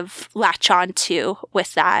kind of latch on to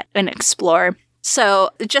with that and explore. So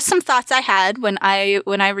just some thoughts I had when I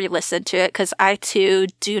re-listened to it, because I too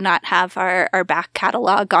do not have our back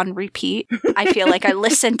catalog on repeat. I feel like I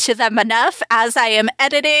listen to them enough as I am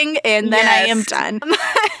editing, and then I am done.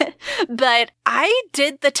 But I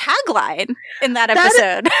did the tagline in that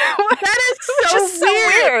episode. That is so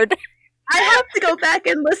weird. I have to go back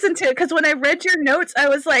and listen to it, because when I read your notes, I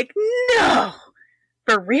was like, no.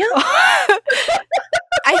 For real?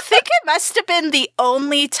 I think it must have been the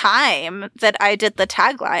only time that I did the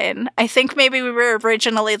tagline. I think maybe we were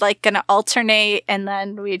originally like going to alternate, and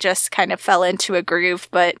then we just kind of fell into a groove.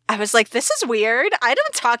 But I was like, this is weird. I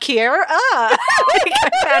don't talk here. Like, I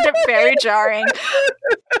found it very jarring.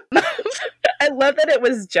 I love that it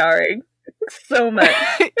was jarring so much.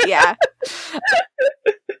 Yeah.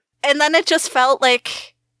 And then it just felt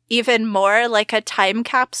like even more like a time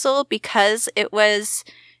capsule, because it was,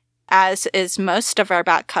 as is most of our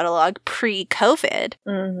back catalog, pre-COVID.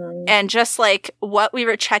 Mm-hmm. And just like what we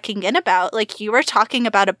were checking in about, like you were talking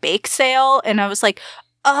about a bake sale, and I was like,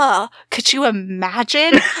 oh, could you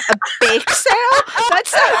imagine a bake sale?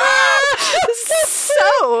 That's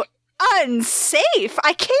so unsafe.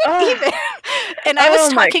 I can't even. And I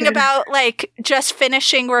was talking about like just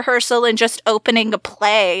finishing rehearsal and just opening a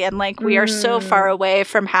play, and like we are so far away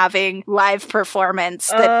from having live performance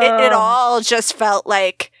that it all just felt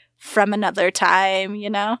like from another time, you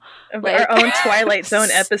know? Like, our own Twilight Zone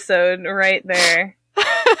episode right there.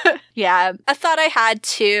 Yeah. A thought I had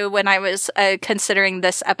too when I was considering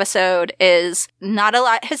this episode is not a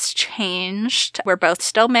lot has changed. We're both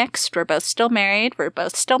still mixed. We're both still married. We're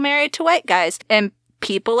both still married to white guys. And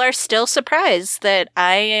people are still surprised that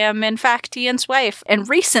I am, in fact, Ian's wife. And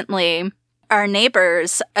recently, our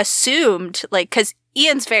neighbors assumed, like, because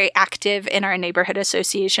Ian's very active in our neighborhood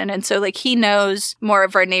association. And so, like, he knows more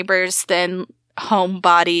of our neighbors than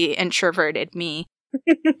homebody introverted me.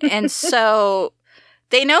 And so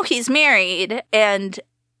they know he's married, and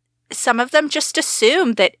some of them just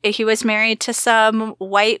assume that he was married to some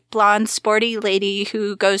white, blonde, sporty lady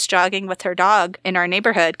who goes jogging with her dog in our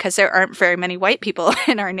neighborhood, because there aren't very many white people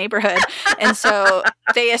in our neighborhood. And so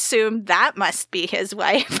they assumed that must be his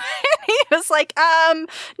wife. And he was like,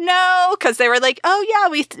 no, because they were like, oh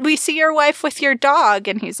yeah, we see your wife with your dog.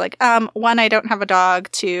 And he's like, one, I don't have a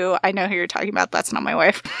dog. Two, I know who you're talking about. That's not my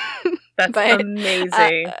wife. That's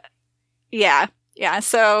amazing. Yeah. Yeah,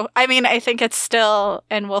 so I mean, I think it's still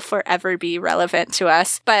and will forever be relevant to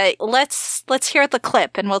us. But let's hear the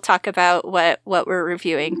clip, and we'll talk about what we're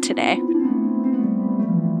reviewing today.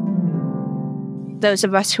 Those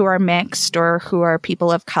of us who are mixed or who are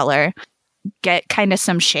people of color get kind of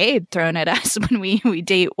some shade thrown at us when we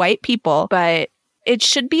date white people, but it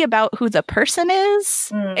should be about who the person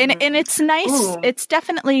is. And it's nice. Ooh. It's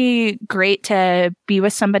definitely great to be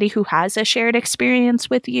with somebody who has a shared experience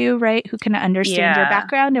with you, right? Who can understand your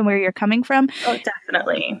background and where you're coming from. Oh,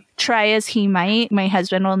 definitely. Try as he might, my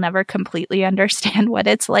husband will never completely understand what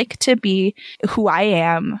it's like to be who I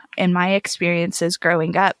am in my experiences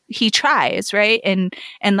growing up. He tries, right? And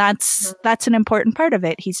that's an important part of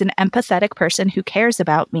it. He's an empathetic person who cares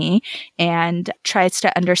about me and tries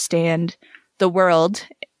to understand the world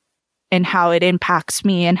and how it impacts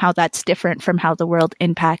me and how that's different from how the world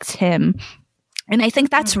impacts him. And I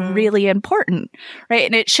think that's really important, right?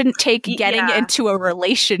 And it shouldn't take getting into a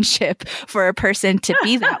relationship for a person to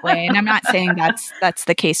be that way. And I'm not saying that's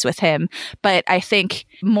the case with him, but I think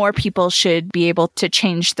more people should be able to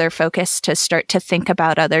change their focus to start to think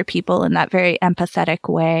about other people in that very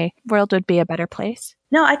empathetic way. The world would be a better place.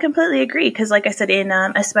 No, I completely agree. Because like I said,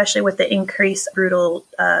 especially with the increased brutal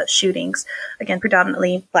shootings, again,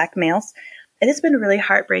 predominantly Black males, it has been really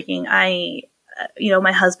heartbreaking.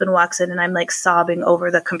 My husband walks in and I'm like sobbing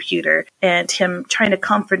over the computer and him trying to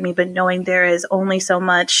comfort me, but knowing there is only so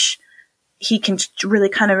much he can really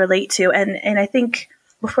kind of relate to. And I think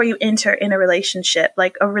before you enter in a relationship,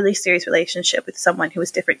 like a really serious relationship with someone who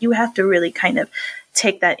is different, you have to really kind of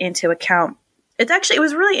take that into account. It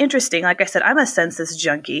was really interesting. Like I said, I'm a census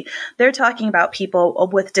junkie. They're talking about people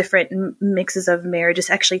with different mixes of marriages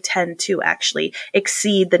actually tend to actually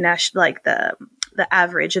exceed the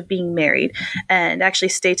average of being married and actually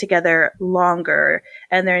stay together longer.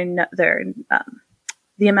 And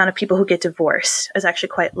the amount of people who get divorced is actually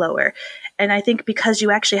quite lower. And I think because you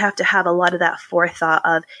actually have to have a lot of that forethought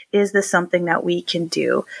of, is this something that we can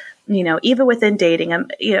do? Even within dating,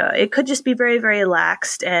 it could just be very, very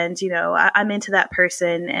laxed. And, I'm into that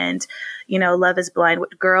person and, love is blind.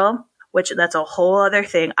 Girl, which that's a whole other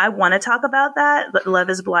thing. I want to talk about that, but love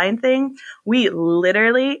is blind thing. We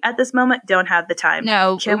literally at this moment don't have the time.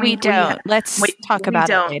 No, we don't. Let's talk about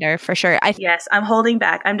it later for sure. Yes, I'm holding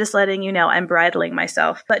back. I'm just letting you know I'm bridling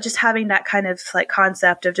myself. But just having that kind of like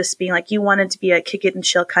concept of just being like, you wanted to be a kick it and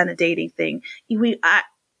chill kind of dating thing.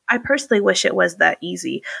 I personally wish it was that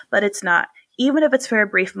easy, but it's not. Even if it's for a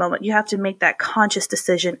brief moment, you have to make that conscious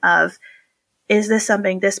decision of, is this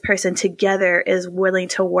something this person together is willing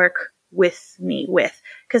to work with me with?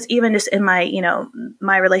 Because even just in my,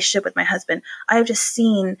 my relationship with my husband, I've just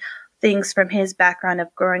seen things from his background of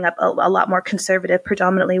growing up a lot more conservative,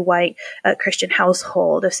 predominantly white Christian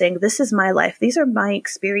household, of saying, this is my life. These are my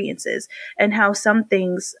experiences, and how some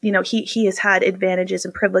things, he has had advantages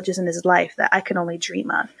and privileges in his life that I can only dream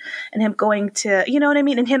of, and him going to, you know what I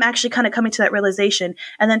mean? And him actually kind of coming to that realization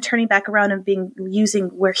and then turning back around and using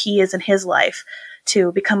where he is in his life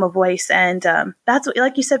to become a voice. And that's,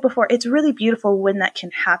 like you said before, it's really beautiful when that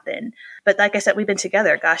can happen. But like I said, we've been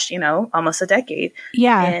together, gosh, almost a decade.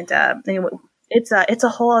 Yeah. And it's a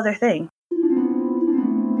whole other thing.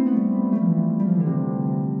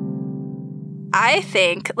 I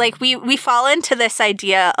think like we fall into this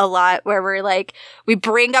idea a lot where we're like, we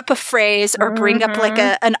bring up a phrase or bring up like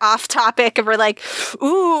an off topic and we're like,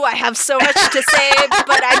 ooh, I have so much to say,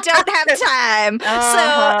 but I don't have time.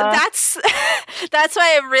 So that's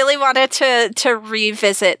why I really wanted to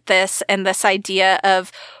revisit this and this idea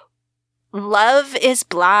of love is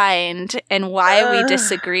blind and why we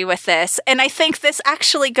disagree with this. And I think this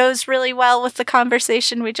actually goes really well with the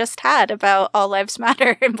conversation we just had about All Lives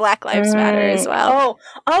Matter and Black Lives Matter as well.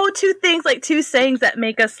 Two things, like two sayings that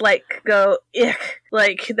make us like go, ick.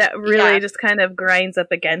 Like that really just kind of grinds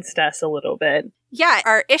up against us a little bit. Yeah,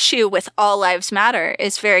 our issue with All Lives Matter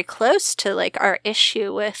is very close to like our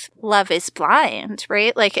issue with Love is Blind,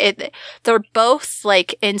 right? Like they're both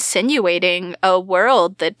like insinuating a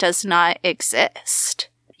world that does not exist.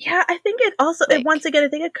 Yeah, I think it also, once again, I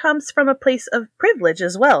think it comes from a place of privilege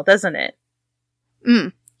as well, doesn't it?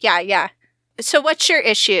 Yeah. So what's your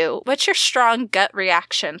issue? What's your strong gut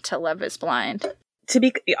reaction to Love is Blind? To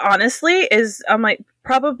be honestly, I'm like,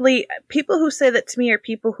 probably people who say that to me are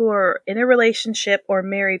people who are in a relationship or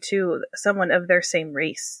married to someone of their same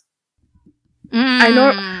race. I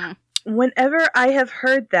know whenever I have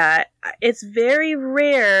heard that, it's very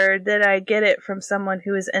rare that I get it from someone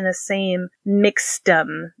who is in the same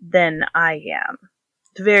mixedom than I am.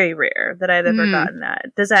 It's very rare that I've ever gotten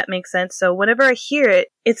that. Does that make sense? So whenever I hear it,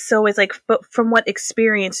 it's always like, but from what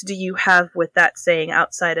experience do you have with that saying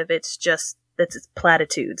outside of it's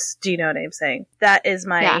platitudes? Do you know what I'm saying? That is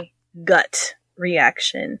my gut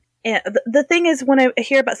reaction. And the thing is, when I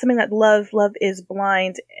hear about something that love is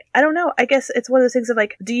blind, I don't know. I guess it's one of those things of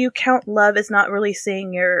like, do you count love as not really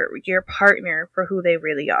seeing your partner for who they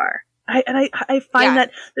really are? I find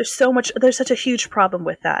that there's such a huge problem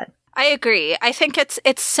with that. I agree. I think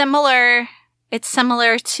it's similar. It's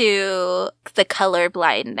similar to the color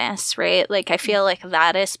blindness, right? Like, I feel like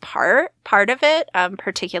that is part of it,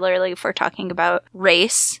 particularly if we're talking about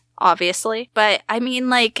race, obviously. But I mean,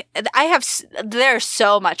 like, there's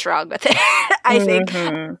so much wrong with it, I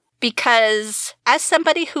think. Because as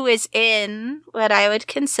somebody who is in what I would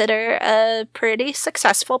consider a pretty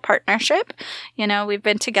successful partnership, you know, we've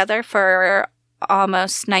been together for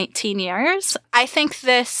almost 19 years. I think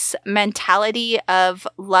this mentality of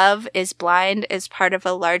love is blind is part of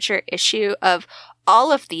a larger issue of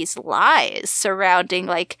all of these lies surrounding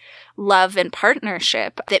like love and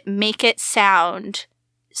partnership that make it sound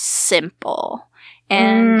simple.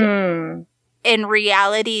 And in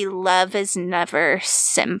reality, love is never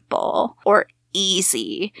simple or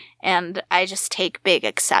easy. And I just take big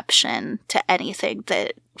exception to anything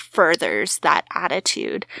that furthers that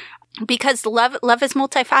attitude. Because love is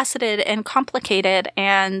multifaceted and complicated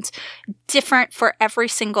and different for every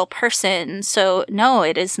single person. So no,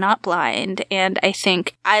 it is not blind. And I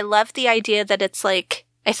think I love the idea that it's like,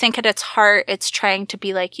 I think at its heart, it's trying to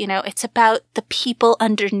be like, you know, it's about the people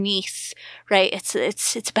underneath, right?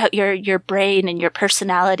 It's about your brain and your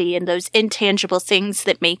personality and those intangible things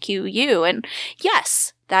that make you you. And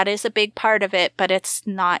yes, that is a big part of it, but it's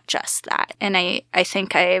not just that. And I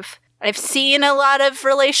think I've seen a lot of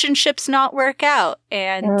relationships not work out.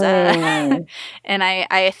 And, and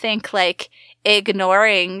I think like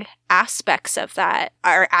ignoring aspects of that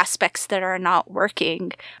or aspects that are not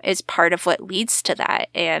working is part of what leads to that.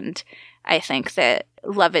 And I think that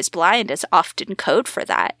Love is Blind is often code for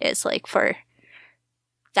that, is like for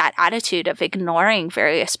that attitude of ignoring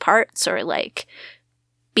various parts or like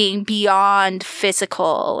being beyond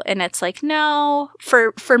physical. And it's like, no,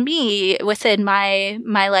 for me within my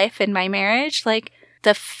life and my marriage, like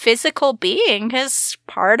the physical being is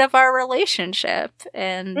part of our relationship.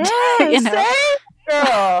 And you know,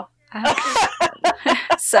 girl.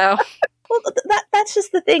 So well, that's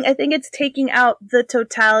just the thing. I think it's taking out the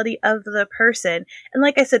totality of the person. And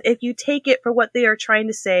like I said, if you take it for what they are trying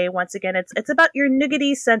to say, once again, it's about your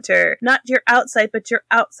nougaty center, not your outside, but your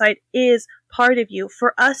outside is part of you.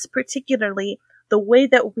 For us particularly, the way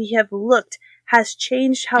that we have looked has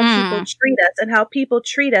changed how people treat us, and how people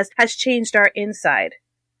treat us has changed our inside.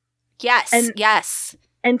 Yes, yes.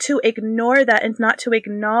 And to ignore that and not to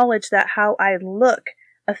acknowledge that how I look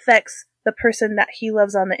affects the person that he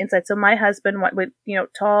loves on the inside. So my husband, with, you know,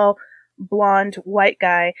 tall, blonde, white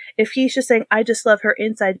guy, if he's just saying, I just love her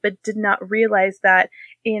inside, but did not realize that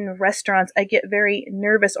in restaurants, I get very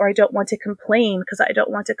nervous or I don't want to complain because I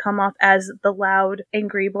don't want to come off as the loud,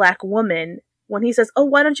 angry black woman. When he says, oh,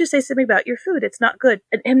 why don't you say something about your food? It's not good.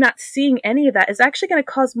 And him not seeing any of that is actually going to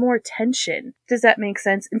cause more tension. Does that make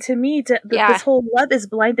sense? And to me, this whole love is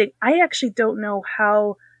blind thing, I actually don't know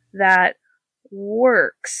how that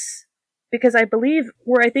works. because I believe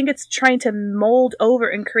where I think it's trying to mold over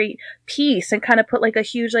and create peace and kind of put like a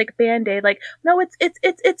huge like band-aid, like, no,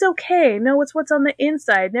 it's okay. No, it's what's on the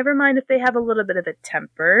inside. Never mind if they have a little bit of a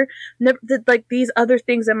temper. Like these other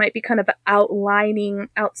things that might be kind of outlining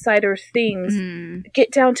outsider things,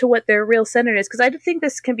 get down to what their real center is. Because I think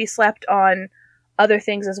this can be slapped on other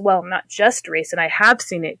things as well, not just race. And I have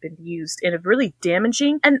seen it been used in a really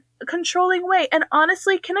damaging and controlling way. And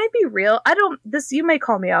honestly, can I be real? You may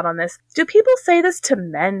call me out on this. Do people say this to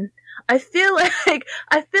men? I feel like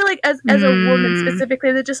as a woman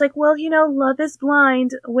specifically, they're just like, well, love is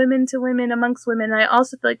blind, women to women, amongst women. And I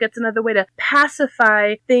also feel like that's another way to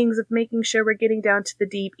pacify things of making sure we're getting down to the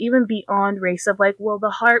deep, even beyond race, of like, well,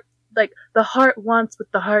 the heart wants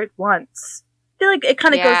what the heart wants. I feel like it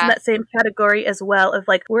kind of goes in that same category as well, of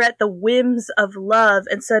like, we're at the whims of love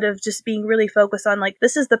instead of just being really focused on like,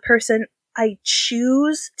 this is the person I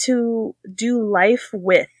choose to do life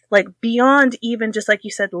with. Like beyond even just like you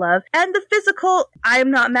said, love. And the physical,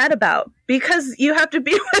 I'm not mad about, because you have to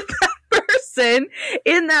be with that person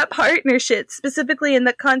in that partnership, specifically in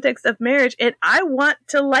the context of marriage. And I want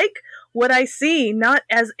to like what I see, not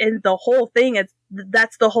as in the whole thing.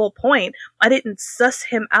 That's the whole point. I didn't suss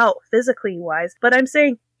him out physically wise, but I'm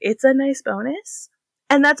saying it's a nice bonus.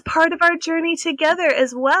 And that's part of our journey together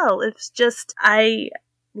as well. It's just, I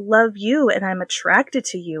love you and I'm attracted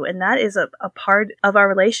to you, and that is a part of our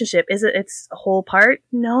relationship. Is it its whole part?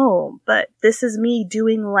 No, but this is me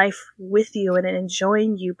doing life with you and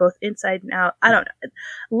enjoying you both inside and out. I don't know.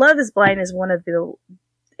 Love is blind is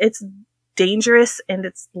it's dangerous and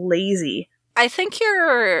it's lazy. I think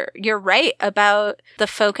you're right about the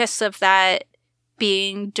focus of that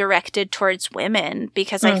being directed towards women,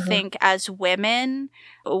 because I think as women,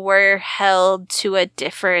 we're held to a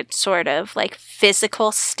different sort of like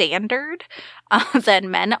physical standard than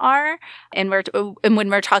men are, and when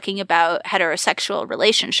we're talking about heterosexual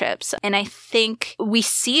relationships. And I think we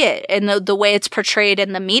see it in the way it's portrayed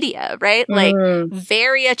in the media, right? Like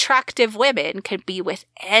very attractive women could be with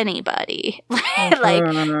anybody,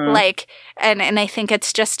 like, and I think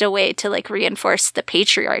it's just a way to like reinforce the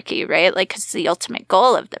patriarchy, right? Like, because the ultimate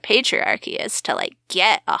goal of the patriarchy is to like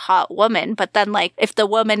get a hot woman, but then like if the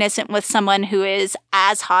woman isn't with someone who is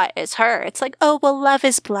as hot as her, it's like, oh well, love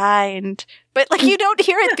is blind. But like you don't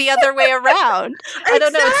hear it the other way around. I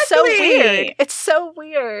don't know. It's so weird. It's so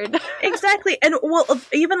weird. Exactly. And well,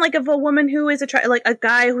 even like if a woman who is like a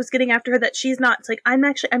guy who's getting after her, that she's not, it's like, I'm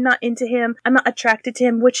not into him. I'm not attracted to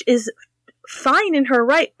him, which is fine in her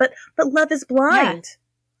right. But love is blind.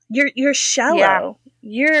 Yeah. You're shallow.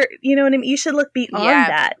 Yeah. You know what I mean? You should look beyond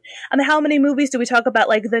that. I mean, how many movies do we talk about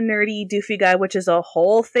like the nerdy, doofy guy, which is a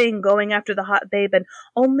whole thing, going after the hot babe, and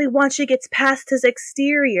only once she gets past his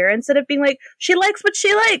exterior, instead of being like, she likes what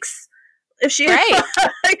she likes. If she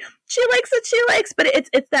like, she likes what she likes, but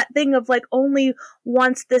it's that thing of like, only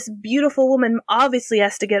once this beautiful woman obviously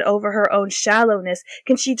has to get over her own shallowness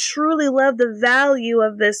can she truly love the value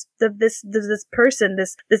of this person,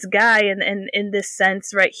 this guy, and in this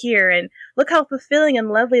sense right here. And look how fulfilling and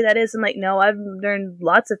lovely that is. And like, no, I've learned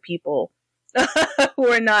lots of people who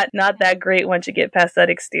are not that great once you get past that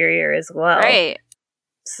exterior as well. Right.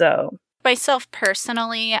 So myself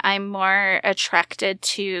personally, I'm more attracted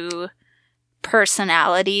to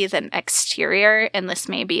personality than exterior, and this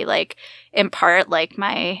may be like in part like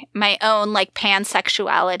my own like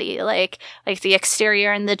pansexuality, like the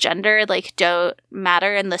exterior and the gender like don't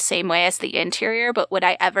matter in the same way as the interior. But would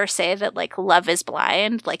I ever say that like love is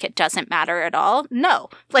blind, like it doesn't matter at all? No,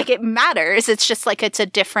 like it matters. It's just like it's a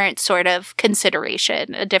different sort of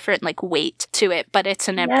consideration, a different like weight to it, but it's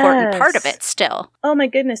an important part of it still. Oh my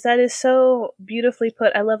goodness, that is so beautifully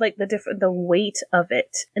put. I love like the weight of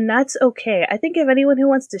it, and that's okay. I think if anyone who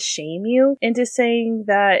wants to shame you into saying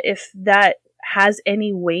that, if that has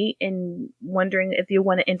any weight in wondering if you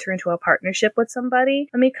want to enter into a partnership with somebody,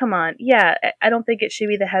 I mean, come on. Yeah, I don't think it should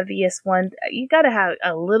be the heaviest one. You got to have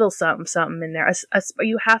a little something in there.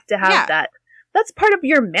 You have to have that. That's part of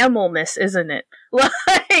your mammalness, isn't it?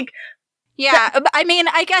 Like, yeah, I mean,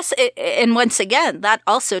 I guess, and once again, that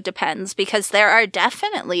also depends, because there are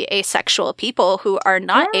definitely asexual people who are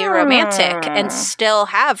not aromantic and still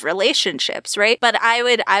have relationships, right? But I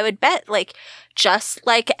would bet, like, just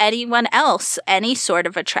like anyone else, any sort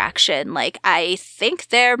of attraction, like, I think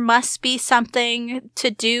there must be something to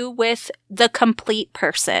do with the complete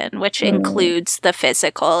person, which includes the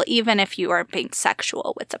physical, even if you aren't being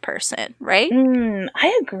sexual with the person, right?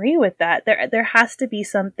 I agree with that. There has to be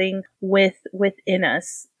something within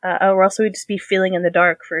us, or else we'd just be feeling in the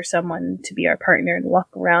dark for someone to be our partner and walk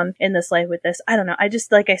around in this life with us. I don't know. I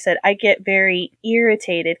just, like I said, I get very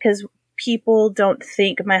irritated because people don't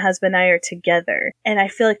think my husband and I are together. And I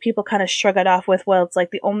feel like people kind of shrug it off with, well, it's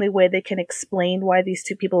like the only way they can explain why these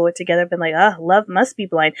two people were together. Been like, love must be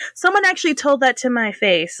blind. Someone actually told that to my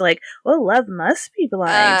face. Like, oh, love must be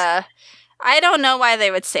blind. I don't know why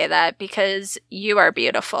they would say that, because you are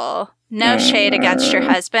beautiful. No shade against your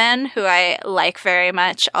husband, who I like very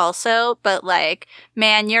much also, but like,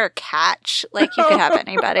 man, you're a catch. Like, you could have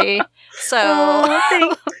anybody.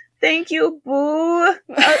 So... Thank you, Boo.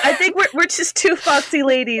 I think we're just two foxy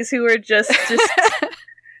ladies who are just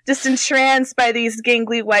entranced by these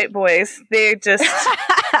gangly white boys. They're just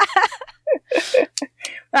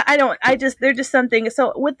they're just something.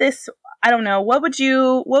 So with this, I don't know. What would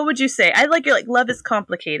you say? I like it. Like, love is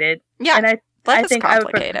complicated. Yeah. And I think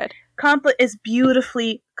complicated. Is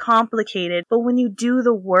beautifully complicated, but when you do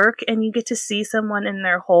the work and you get to see someone in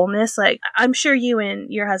their wholeness, like, I'm sure you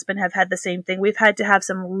and your husband have had the same thing. We've had to have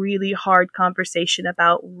some really hard conversation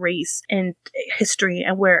about race and history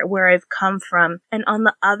and where I've come from. And on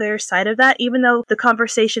the other side of that, even though the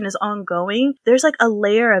conversation is ongoing, there's like a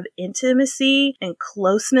layer of intimacy and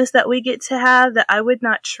closeness that we get to have that I would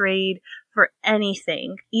not trade for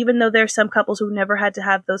anything. Even though there's some couples who never had to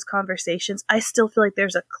have those conversations, I still feel like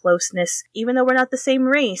there's a closeness, even though we're not the same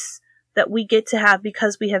race, that we get to have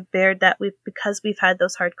because we have bared that, because we've had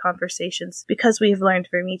those hard conversations, because we've learned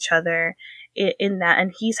from each other in that.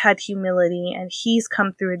 And he's had humility and he's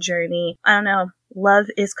come through a journey. I don't know. Love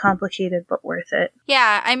is complicated, but worth it.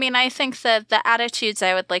 Yeah, I mean, I think that the attitudes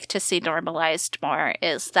I would like to see normalized more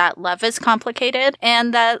is that love is complicated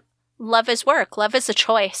and that love is work. Love is a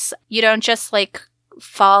choice. You don't just like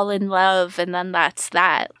fall in love and then that's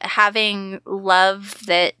that. Having love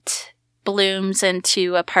that blooms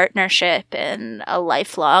into a partnership and a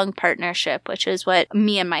lifelong partnership, which is what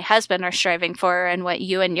me and my husband are striving for and what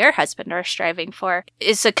you and your husband are striving for,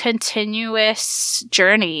 is a continuous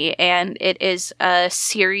journey. And it is a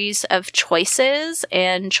series of choices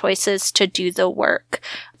and choices to do the work,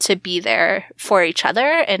 to be there for each other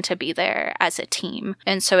and to be there as a team.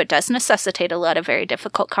 And so it does necessitate a lot of very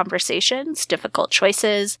difficult conversations, difficult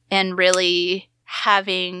choices, and really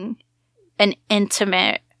having an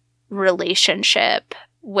intimate relationship,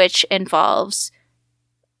 which involves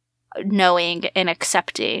knowing and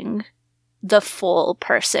accepting the full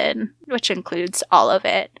person, which includes all of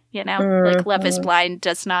it, you know? Like, Love is Blind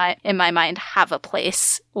does not, in my mind, have a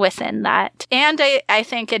place within that. And I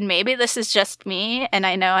think, and maybe this is just me, and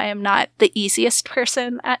I know I am not the easiest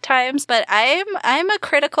person at times, but I'm a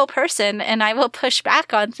critical person, and I will push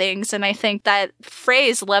back on things, and I think that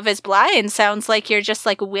phrase, love is blind, sounds like you're just,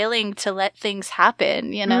 like, willing to let things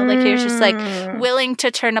happen, you know? Like, you're just, like, willing to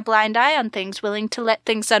turn a blind eye on things, willing to let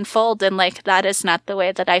things unfold, and, like, that is not the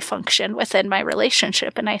way that I function within my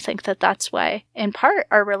relationship, and I think that that's why, in part,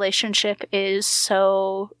 our relationship is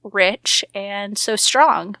so rich and so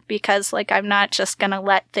strong, because, like, I'm not just gonna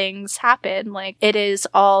let things happen. Like, it is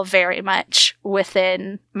all very much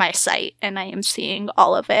within my sight, and I am seeing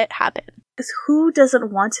all of it happen. Because who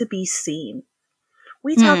doesn't want to be seen?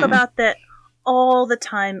 We talk about that all the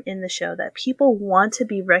time in the show, that people want to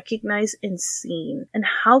be recognized and seen. And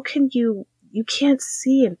how can you can't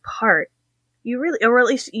see in part. You really, or at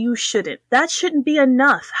least you shouldn't. That shouldn't be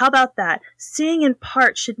enough. How about that? Seeing in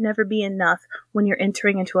part should never be enough when you're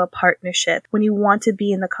entering into a partnership, when you want to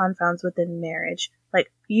be in the confines within marriage.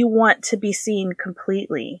 Like, you want to be seen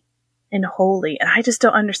completely and wholly. And I just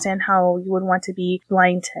don't understand how you would want to be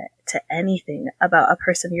blind to anything about a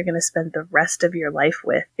person you're going to spend the rest of your life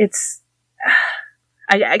with. It's...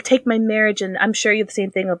 I take my marriage, and I'm sure you have the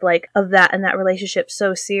same thing of that and that relationship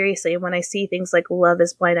so seriously. And when I see things like Love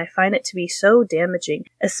is Blind, I find it to be so damaging,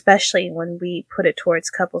 especially when we put it towards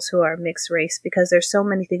couples who are mixed race, because there's so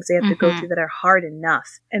many things they have to go through that are hard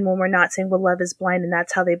enough. And when we're not saying, well, love is blind and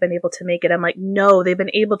that's how they've been able to make it, I'm like, no, they've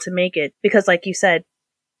been able to make it because, like you said,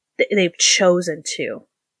 they've chosen to.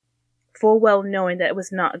 Full well knowing that it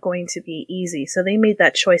was not going to be easy. So they made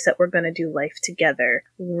that choice that we're going to do life together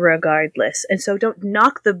regardless. And so don't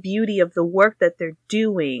knock the beauty of the work that they're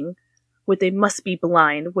doing with they must be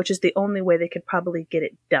blind, which is the only way they could probably get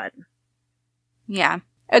it done. Yeah,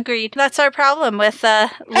 agreed. That's our problem with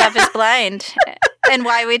Love is Blind. And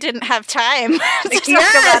why we didn't have time to talk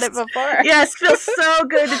about it before. Yes, feels so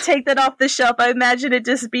good to take that off the shelf. I imagine it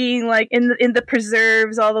just being like in the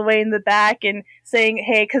preserves all the way in the back and saying,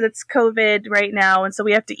 hey, because it's COVID right now, and so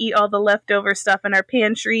we have to eat all the leftover stuff in our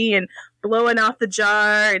pantry and blowing off the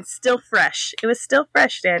jar, and still fresh. It was still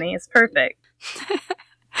fresh, Danny. It's perfect.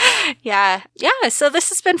 Yeah. So this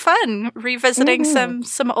has been fun, revisiting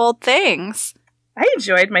some old things. I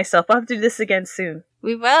enjoyed myself. I'll have to do this again soon.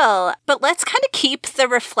 We will. But let's kind of keep the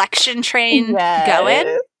reflection train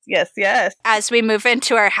going. Yes. As we move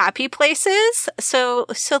into our happy places. So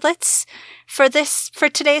let's, for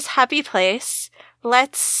today's happy place,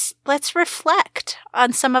 let's reflect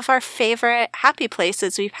on some of our favorite happy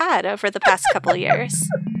places we've had over the past couple years.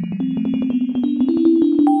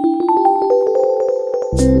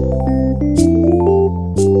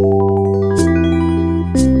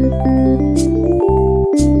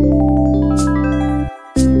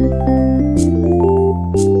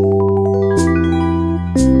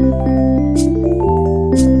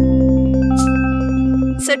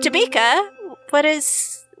 So, Tamika, what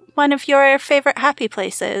is one of your favorite happy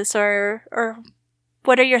places, or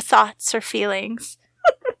what are your thoughts or feelings?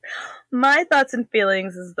 My thoughts and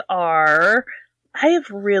feelings are, I have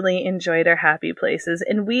really enjoyed our happy places,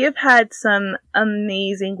 and we have had some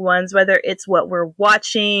amazing ones, whether it's what we're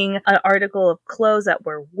watching, an article of clothes that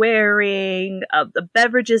we're wearing, of the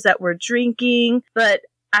beverages that we're drinking. But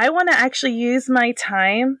I want to actually use my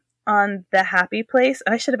time on the happy place.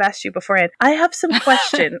 I should have asked you beforehand. I have some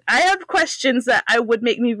questions. I have questions that would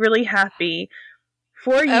make me really happy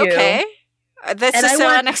for you. Okay. This is so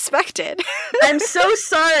unexpected. I'm so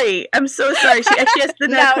sorry. She actually has to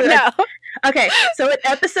know. No. Okay, so in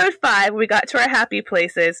episode 5, we got to our happy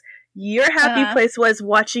places. Your happy place was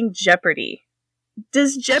watching Jeopardy.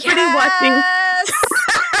 Does Jeopardy watching...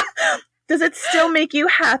 Does it still make you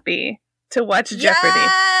happy to watch Jeopardy?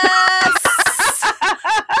 Yes!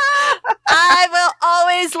 I will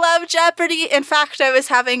always love Jeopardy. In fact, I was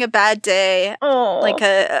having a bad day like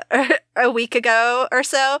a week ago or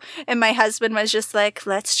so, and my husband was just like,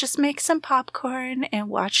 let's just make some popcorn and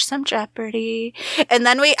watch some Jeopardy. And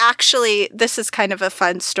then we actually, this is kind of a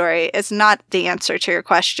fun story. It's not the answer to your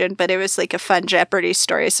question, but it was like a fun Jeopardy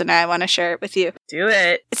story, so now I want to share it with you. Do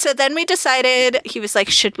it. So then we decided, he was like,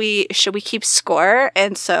 should we keep score?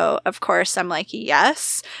 And so, of course, I'm like,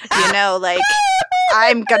 yes. You know, like,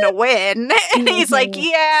 I'm gonna win. And he's like,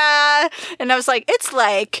 yeah. And I was like, it's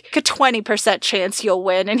like a 20% chance you'll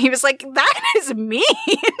win. And he was like, that is mean.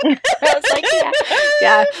 I was like,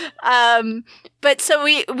 yeah. But so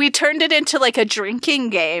we turned it into like a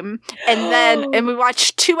drinking game, and we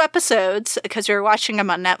watched 2 episodes because we were watching them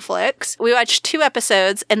on Netflix. We watched 2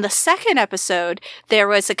 episodes, and the second episode, there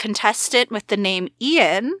was a contestant with the name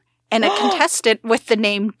Ian and a contestant with the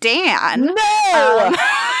name Dan. No!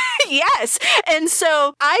 Yes. And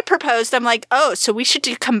so I proposed, I'm like, oh, so we should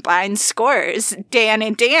do combined scores, Dan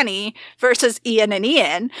and Danny versus Ian and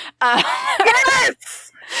Ian.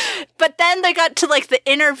 Yes! But then they got to like the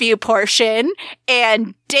interview portion,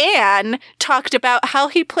 and Dan talked about how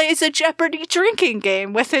he plays a Jeopardy drinking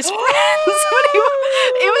game with his friends.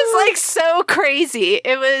 It was like so crazy.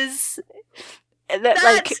 It was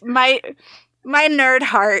like my nerd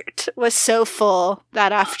heart was so full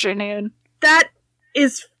that afternoon. That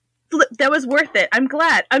was worth it. I'm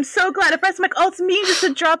glad. I'm so glad. At first I'm like, oh, it's me just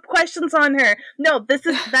to drop questions on her. No,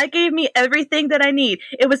 that gave me everything that I need.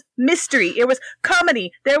 It was mystery. It was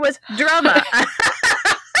comedy. There was drama.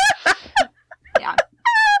 Yeah.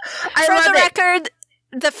 For the record,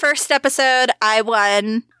 the first episode, I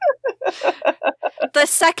won. The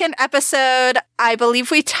second episode, I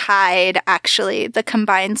believe we tied, actually. The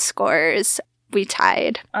combined scores. We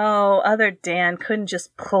tied. Oh, other Dan couldn't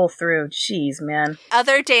just pull through. Jeez, man.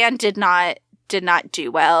 Other Dan did not do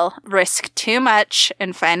well. Risked too much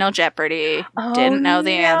in Final Jeopardy. Didn't know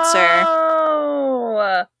the answer.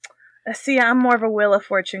 Oh, see, I'm more of a Wheel of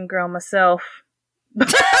Fortune girl myself.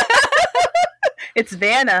 It's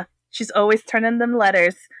Vanna. She's always turning them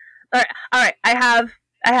letters. All right. I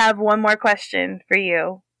have one more question for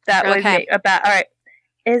you. That was about. All right.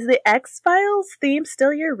 Is the X-Files theme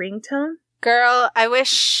still your ringtone? Girl, I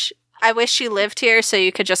wish you lived here so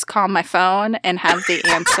you could just call my phone and have the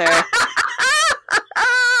answer.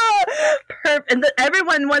 Perfect. And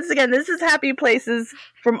everyone, once again, this is Happy Places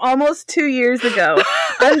from almost 2 years ago.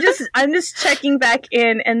 I'm just checking back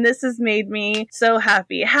in, and this has made me so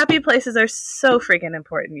happy. Happy Places are so freaking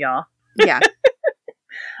important, y'all. Yeah.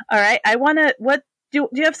 All right. Do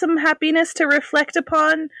you have some happiness to reflect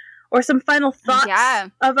upon, or some final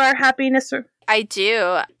thoughts of our happiness? I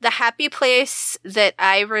do. The happy place that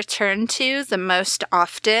I return to the most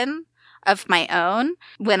often of my own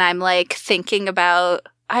when I'm like thinking about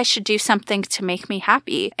I should do something to make me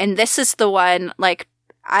happy. And this is the one, like,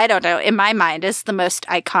 I don't know, in my mind is the most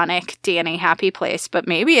iconic Danny happy place, but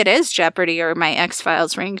maybe it is Jeopardy or my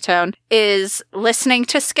X-Files ringtone, is listening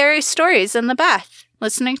to scary stories in the bath.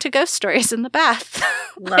 Listening to ghost stories in the bath.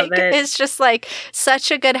 Love it. It's just like such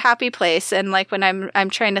a good happy place. And like when I'm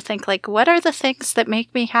trying to think like, what are the things that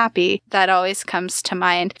make me happy? That always comes to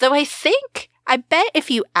mind. Though I think I bet if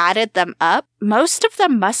you added them up, most of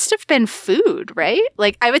them must have been food, right?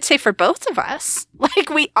 Like, I would say for both of us. Like,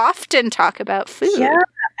 we often talk about food. Yeah,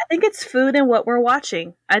 I think it's food and what we're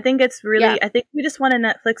watching. I think it's really, I think we just want to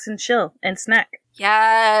Netflix and chill and snack.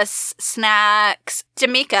 Yes, snacks.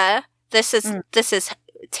 D'Amica, this is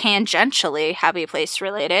tangentially Happy Place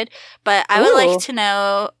related, but I would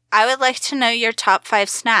like to know your top 5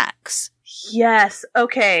 snacks. Yes.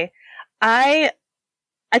 Okay.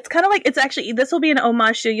 It's kind of like, it's actually, this will be an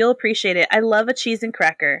homage to, you'll appreciate it. I love a cheese and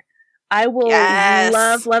cracker. I will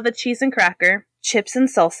love a cheese and cracker, chips and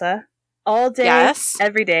salsa, all day,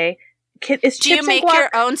 every day. Do you make your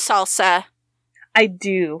own salsa? I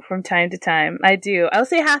do, from time to time. I do. I'll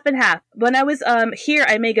say half and half. When I was here,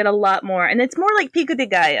 I make it a lot more. And it's more like pico de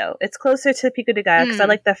gallo. It's closer to pico de gallo because I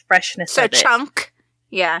like the freshness of it. So chunk?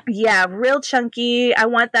 Yeah. Yeah, real chunky. I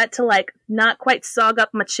want that to, like, not quite sog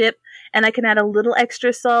up my chip. And I can add a little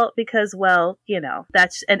extra salt because, well, you know,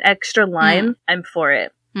 that's an extra lime. I'm for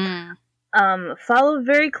it. Follow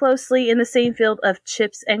very closely in the same field of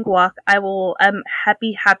chips and guac. I'm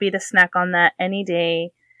happy to snack on that any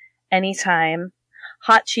day, anytime.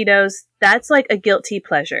 Hot Cheetos, that's like a guilty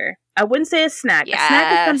pleasure. I wouldn't say a snack. Yes. A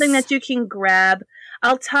snack is something that you can grab.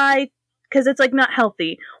 I'll tie, because it's like not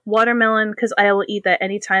healthy. Watermelon, because I will eat that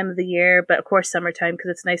any time of the year, but of course summertime because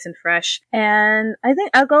it's nice and fresh. And I think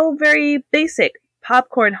I'll go very basic.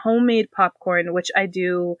 Popcorn, homemade popcorn, which I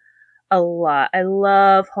do a lot. I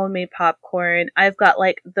love homemade popcorn. I've got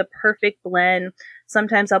like the perfect blend.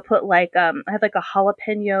 Sometimes I'll put like, I have like a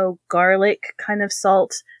jalapeno garlic kind of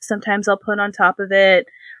salt. Sometimes I'll put on top of it.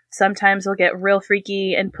 Sometimes I'll get real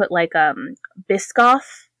freaky and put like, Biscoff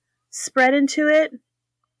spread into it.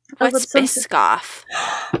 What's Biscoff?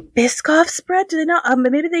 Biscoff spread? Do they not?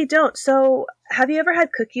 Maybe they don't. So, have you ever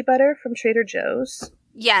had cookie butter from Trader Joe's?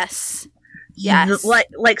 Yes.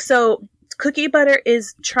 So cookie butter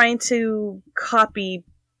is trying to copy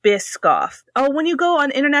Biscoff. Oh, when you go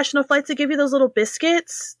on international flights, they give you those little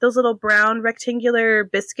biscuits, those little brown rectangular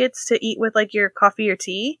biscuits to eat with like your coffee or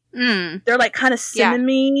tea. They're like kind of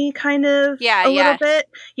cinnamony, kind of a little bit.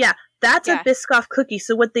 Yeah. That's a Biscoff cookie.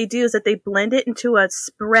 So what they do is that they blend it into a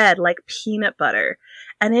spread like peanut butter.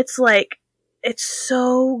 And it's like, it's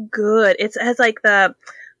so good. It has like the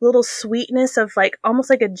little sweetness of like almost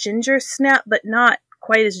like a ginger snap, but not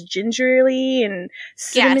quite as gingerly and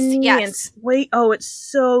cinnamony and sweet. Oh, it's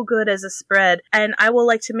so good as a spread. And I will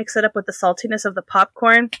like to mix it up with the saltiness of the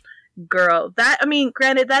popcorn. Girl,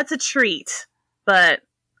 granted, that's a treat, but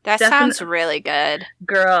that sounds really good.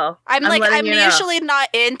 Girl. I'm usually not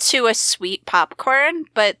into a sweet popcorn,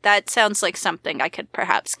 but that sounds like something I could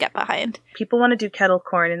perhaps get behind. People want to do kettle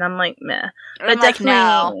corn, and I'm like, meh. But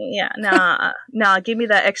definitely, nah, give me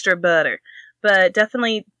that extra butter. But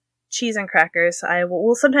definitely cheese and crackers.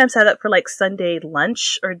 We'll sometimes have that for like Sunday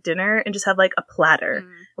lunch or dinner and just have like a platter.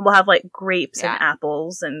 And we'll have like grapes and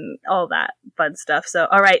apples and all that fun stuff. So,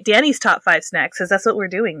 all right, Danny's top 5 snacks, because that's what we're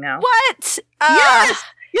doing now. What? Yes!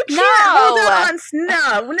 You can't hold on.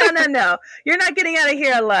 No. You're not getting out of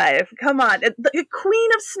here alive. Come on. The queen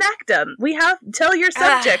of snackdom. Tell your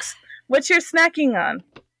subjects what you're snacking on.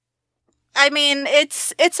 I mean,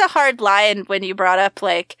 it's a hard line when you brought up,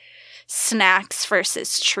 like, snacks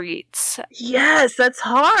versus treats. Yes, that's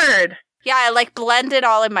hard. Yeah, I, like, blend it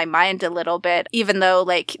all in my mind a little bit, even though,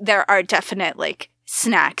 like, there are definite, like,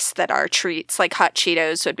 snacks that are treats. Like Hot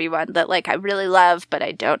Cheetos would be one that, like, I really love, but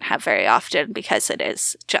I don't have very often because it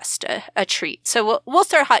is just a treat. So we'll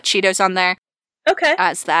throw Hot Cheetos on there. Okay.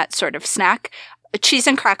 As that sort of snack. Cheese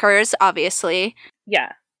and crackers, obviously.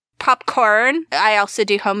 Yeah. Popcorn. I also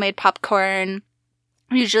do homemade popcorn.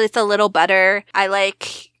 Usually with a little butter. I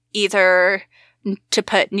like either to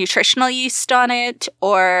put nutritional yeast on it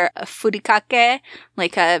or a furikake,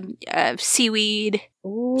 like a seaweed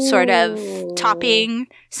sort of topping.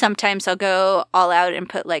 Sometimes I'll go all out and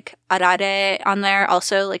put like arare on there.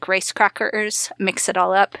 Also like rice crackers, mix it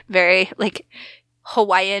all up. Very like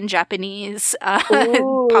Hawaiian, Japanese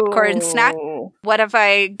popcorn snack. One of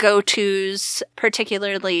my go-tos,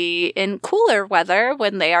 particularly in cooler weather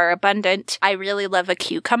when they are abundant, I really love a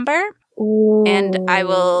cucumber. And I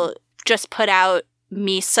will just put out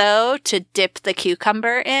miso to dip the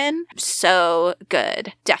cucumber in. So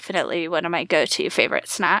good. Definitely one of my go-to favorite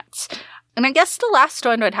snacks. And I guess the last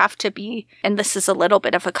one would have to be, and this is a little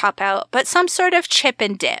bit of a cop-out, but some sort of chip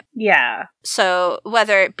and dip. Yeah. So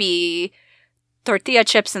whether it be tortilla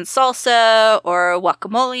chips and salsa or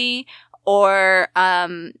guacamole, or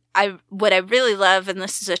what I really love, and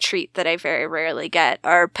this is a treat that I very rarely get,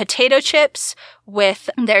 are potato chips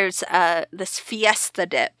there's this fiesta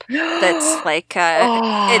dip that's like,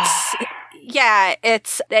 Yeah,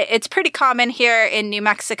 it's pretty common here in New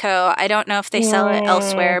Mexico. I don't know if they sell it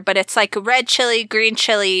elsewhere, but it's like red chili, green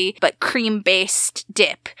chili, but cream-based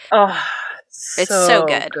dip. Oh, it's so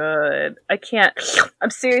good. Good. I can't. I'm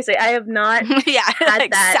seriously, I have not had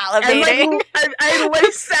like that. Salivating. I'm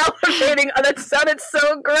like salivating. Oh, that sounded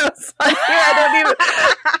so gross on here.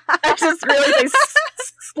 I just really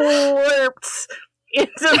slurped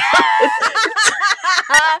into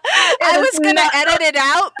I was gonna edit it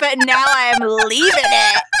out, but now I am leaving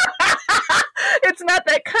it. It's not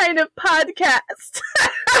that kind of podcast.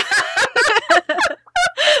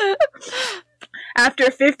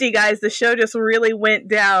 After 50, guys, the show just really went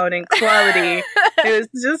down in quality. It was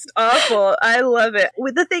just awful. I love it.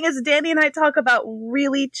 The thing is, Danny and I talk about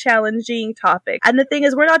really challenging topics. And the thing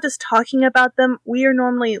is, we're not just talking about them. We are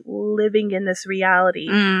normally living in this reality,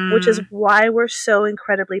 which is why we're so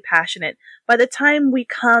incredibly passionate. By the time we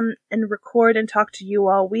come and record and talk to you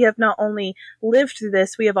all, we have not only lived through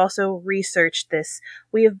this, we have also researched this.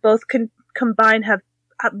 We have both combined have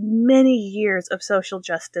many years of social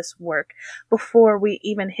justice work before we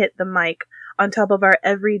even hit the mic, on top of our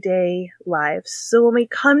everyday lives. So when we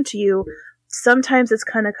come to you, sometimes it's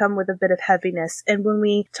kind of come with a bit of heaviness. And when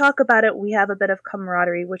we talk about it, we have a bit of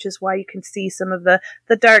camaraderie, which is why you can see some of the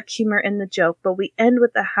dark humor in the joke. But we end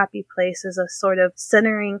with a happy place as a sort of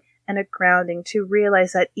centering and a grounding to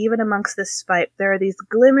realize that even amongst this fight, there are these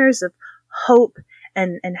glimmers of hope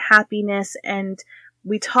and happiness. And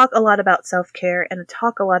we talk a lot about self-care and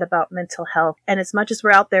talk a lot about mental health. And as much as we're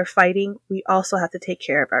out there fighting, we also have to take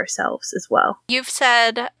care of ourselves as well. You've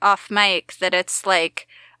said off mic that it's like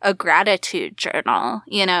a gratitude journal.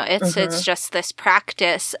 You know, it's just this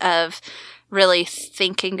practice of really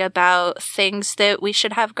thinking about things that we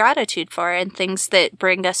should have gratitude for and things that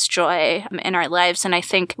bring us joy in our lives. And I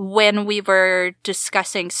think when we were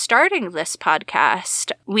discussing starting this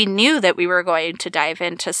podcast, we knew that we were going to dive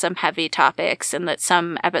into some heavy topics and that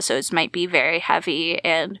some episodes might be very heavy.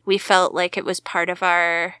 And we felt like it was part of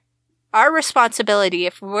our responsibility.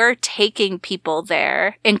 If we're taking people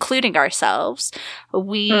there, including ourselves,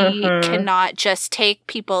 we cannot just take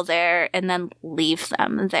people there and then leave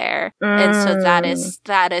them there. And so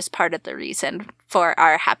that is part of the reason for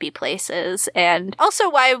our happy places, and also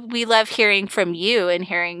why we love hearing from you and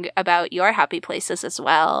hearing about your happy places as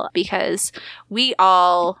well, because we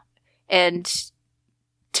all, and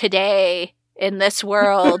today in this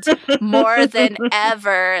world more than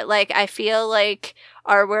ever, like I feel like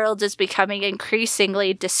our world is becoming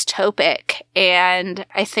increasingly dystopic. And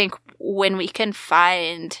I think when we can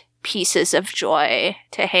find pieces of joy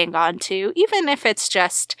to hang on to, even if it's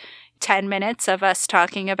just 10 minutes of us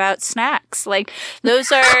talking about snacks, like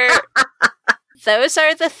those are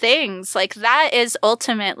the things. Like that is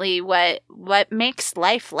ultimately what makes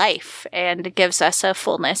life and gives us a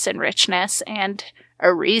fullness and richness and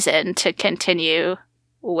a reason to continue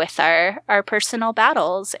with our personal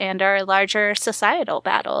battles and our larger societal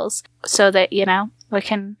battles, so that, you know, we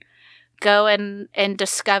can go and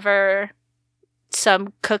discover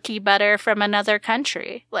some cookie butter from another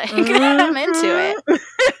country. Like, I'm into it.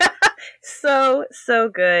 So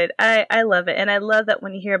good. I love it. And I love that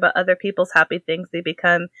when you hear about other people's happy things, they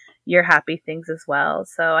become your happy things as well.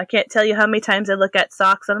 So I can't tell you how many times I look at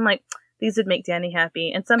socks and I'm like, these would make Danny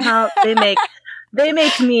happy. And somehow they make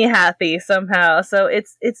me happy somehow. So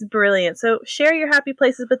it's brilliant. So share your happy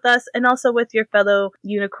places with us and also with your fellow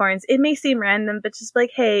unicorns. It may seem random, but just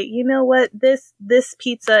like, hey, you know what? This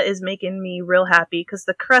pizza is making me real happy because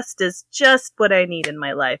the crust is just what I need in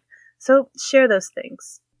my life. So share those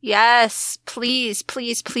things. Yes, please,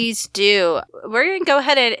 please, please do. We're going to go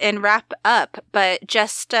ahead and wrap up, but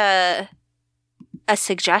just a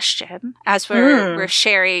suggestion as we're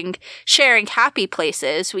sharing happy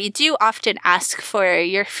places. We do often ask for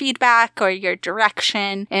your feedback or your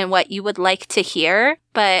direction and what you would like to hear.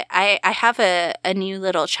 But I have a new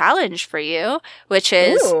little challenge for you, which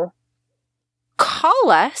is call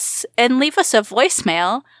us and leave us a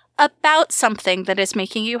voicemail about something that is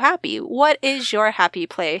making you happy. What is your happy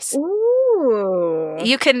place? Ooh.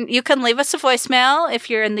 You can leave us a voicemail if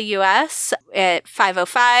you're in the US at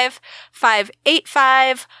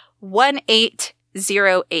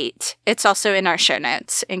 505-585-1808. It's also in our show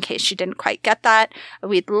notes in case you didn't quite get that.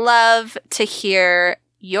 We'd love to hear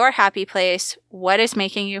your happy place, what is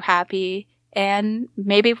making you happy, and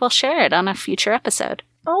maybe we'll share it on a future episode.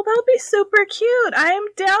 Oh, that would be super cute. I am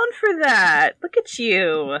down for that. Look at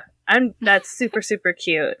you. That's super, super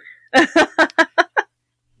cute.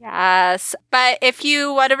 Yes. But if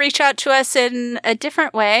you want to reach out to us in a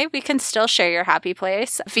different way, we can still share your happy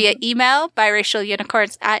place via email,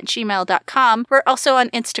 biracialunicorns@gmail.com. We're also on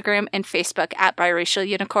Instagram and Facebook at Biracial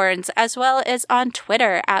Unicorns, as well as on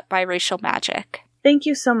Twitter at Biracial Magic. Thank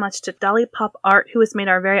you so much to Dolly Pop Art, who has made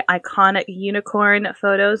our very iconic unicorn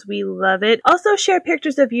photos. We love it. Also, share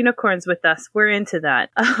pictures of unicorns with us. We're into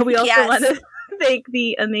that. We also want to thank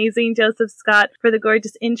the amazing Joseph Scott for the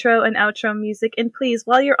gorgeous intro and outro music. And please,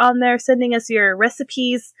 while you're on there, sending us your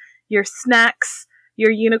recipes, your snacks, your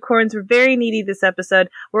unicorns. We're very needy this episode.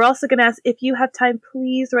 We're also going to ask, if you have time,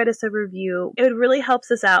 please write us a review. It really helps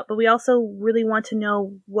us out, but we also really want to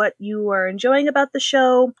know what you are enjoying about the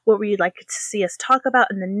show, what would you like to see us talk about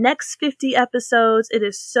in the next 50 episodes. It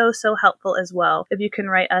is so, so helpful as well if you can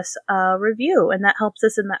write us a review, and that helps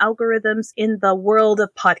us in the algorithms in the world of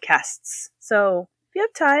podcasts. So if you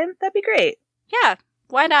have time, that'd be great. Yeah,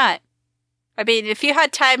 why not? I mean, if you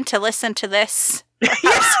had time to listen to this, you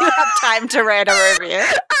have time to write a review.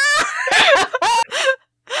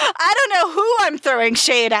 I don't know who I'm throwing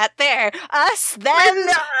shade at there. Us, them.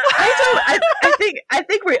 I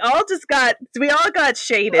think we all got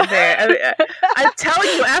shade in there. I'm telling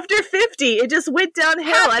you, after 50, it just went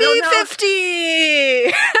downhill. Happy I don't know.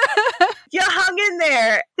 50! You hung in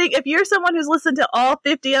there. I think if you're someone who's listened to all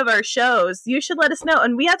 50 of our shows, you should let us know.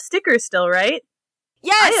 And we have stickers still, right?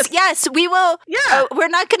 Yes, we will. Yeah. We're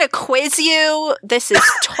not going to quiz you. This is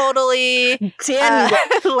totally... Damn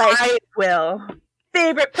I will.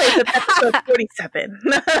 Favorite place of episode 47.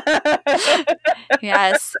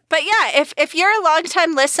 Yes. But yeah, if you're a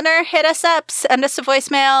longtime listener, hit us up. Send us a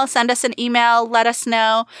voicemail. Send us an email. Let us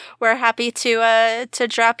know. We're happy to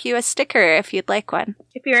drop you a sticker if you'd like one.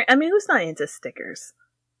 Who's not into stickers?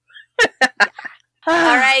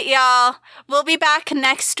 All right, y'all. We'll be back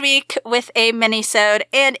next week with a mini-sode,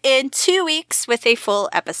 and in 2 weeks with a full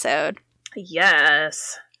episode.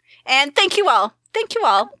 Yes. And thank you all. Thank you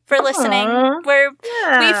all for listening. We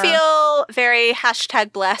feel very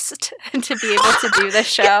 #blessed to be able to do this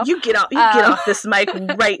show. You get off this mic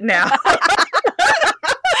right now.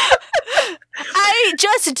 I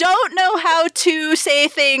just don't know how to say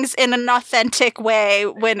things in an authentic way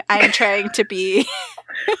when I'm trying to be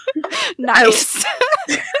nice.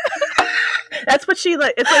 That's what she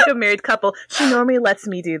like. It's like a married couple. She normally lets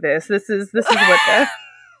me do this. This is what the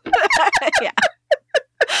yeah.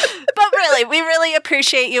 But really, we really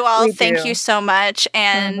appreciate you all. Thank you so much,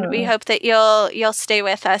 and we hope that you'll stay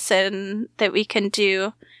with us and that we can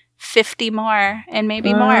do 50 more and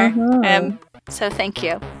maybe more. So thank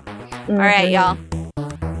you. All right, y'all.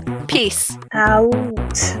 Peace.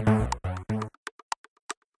 Out.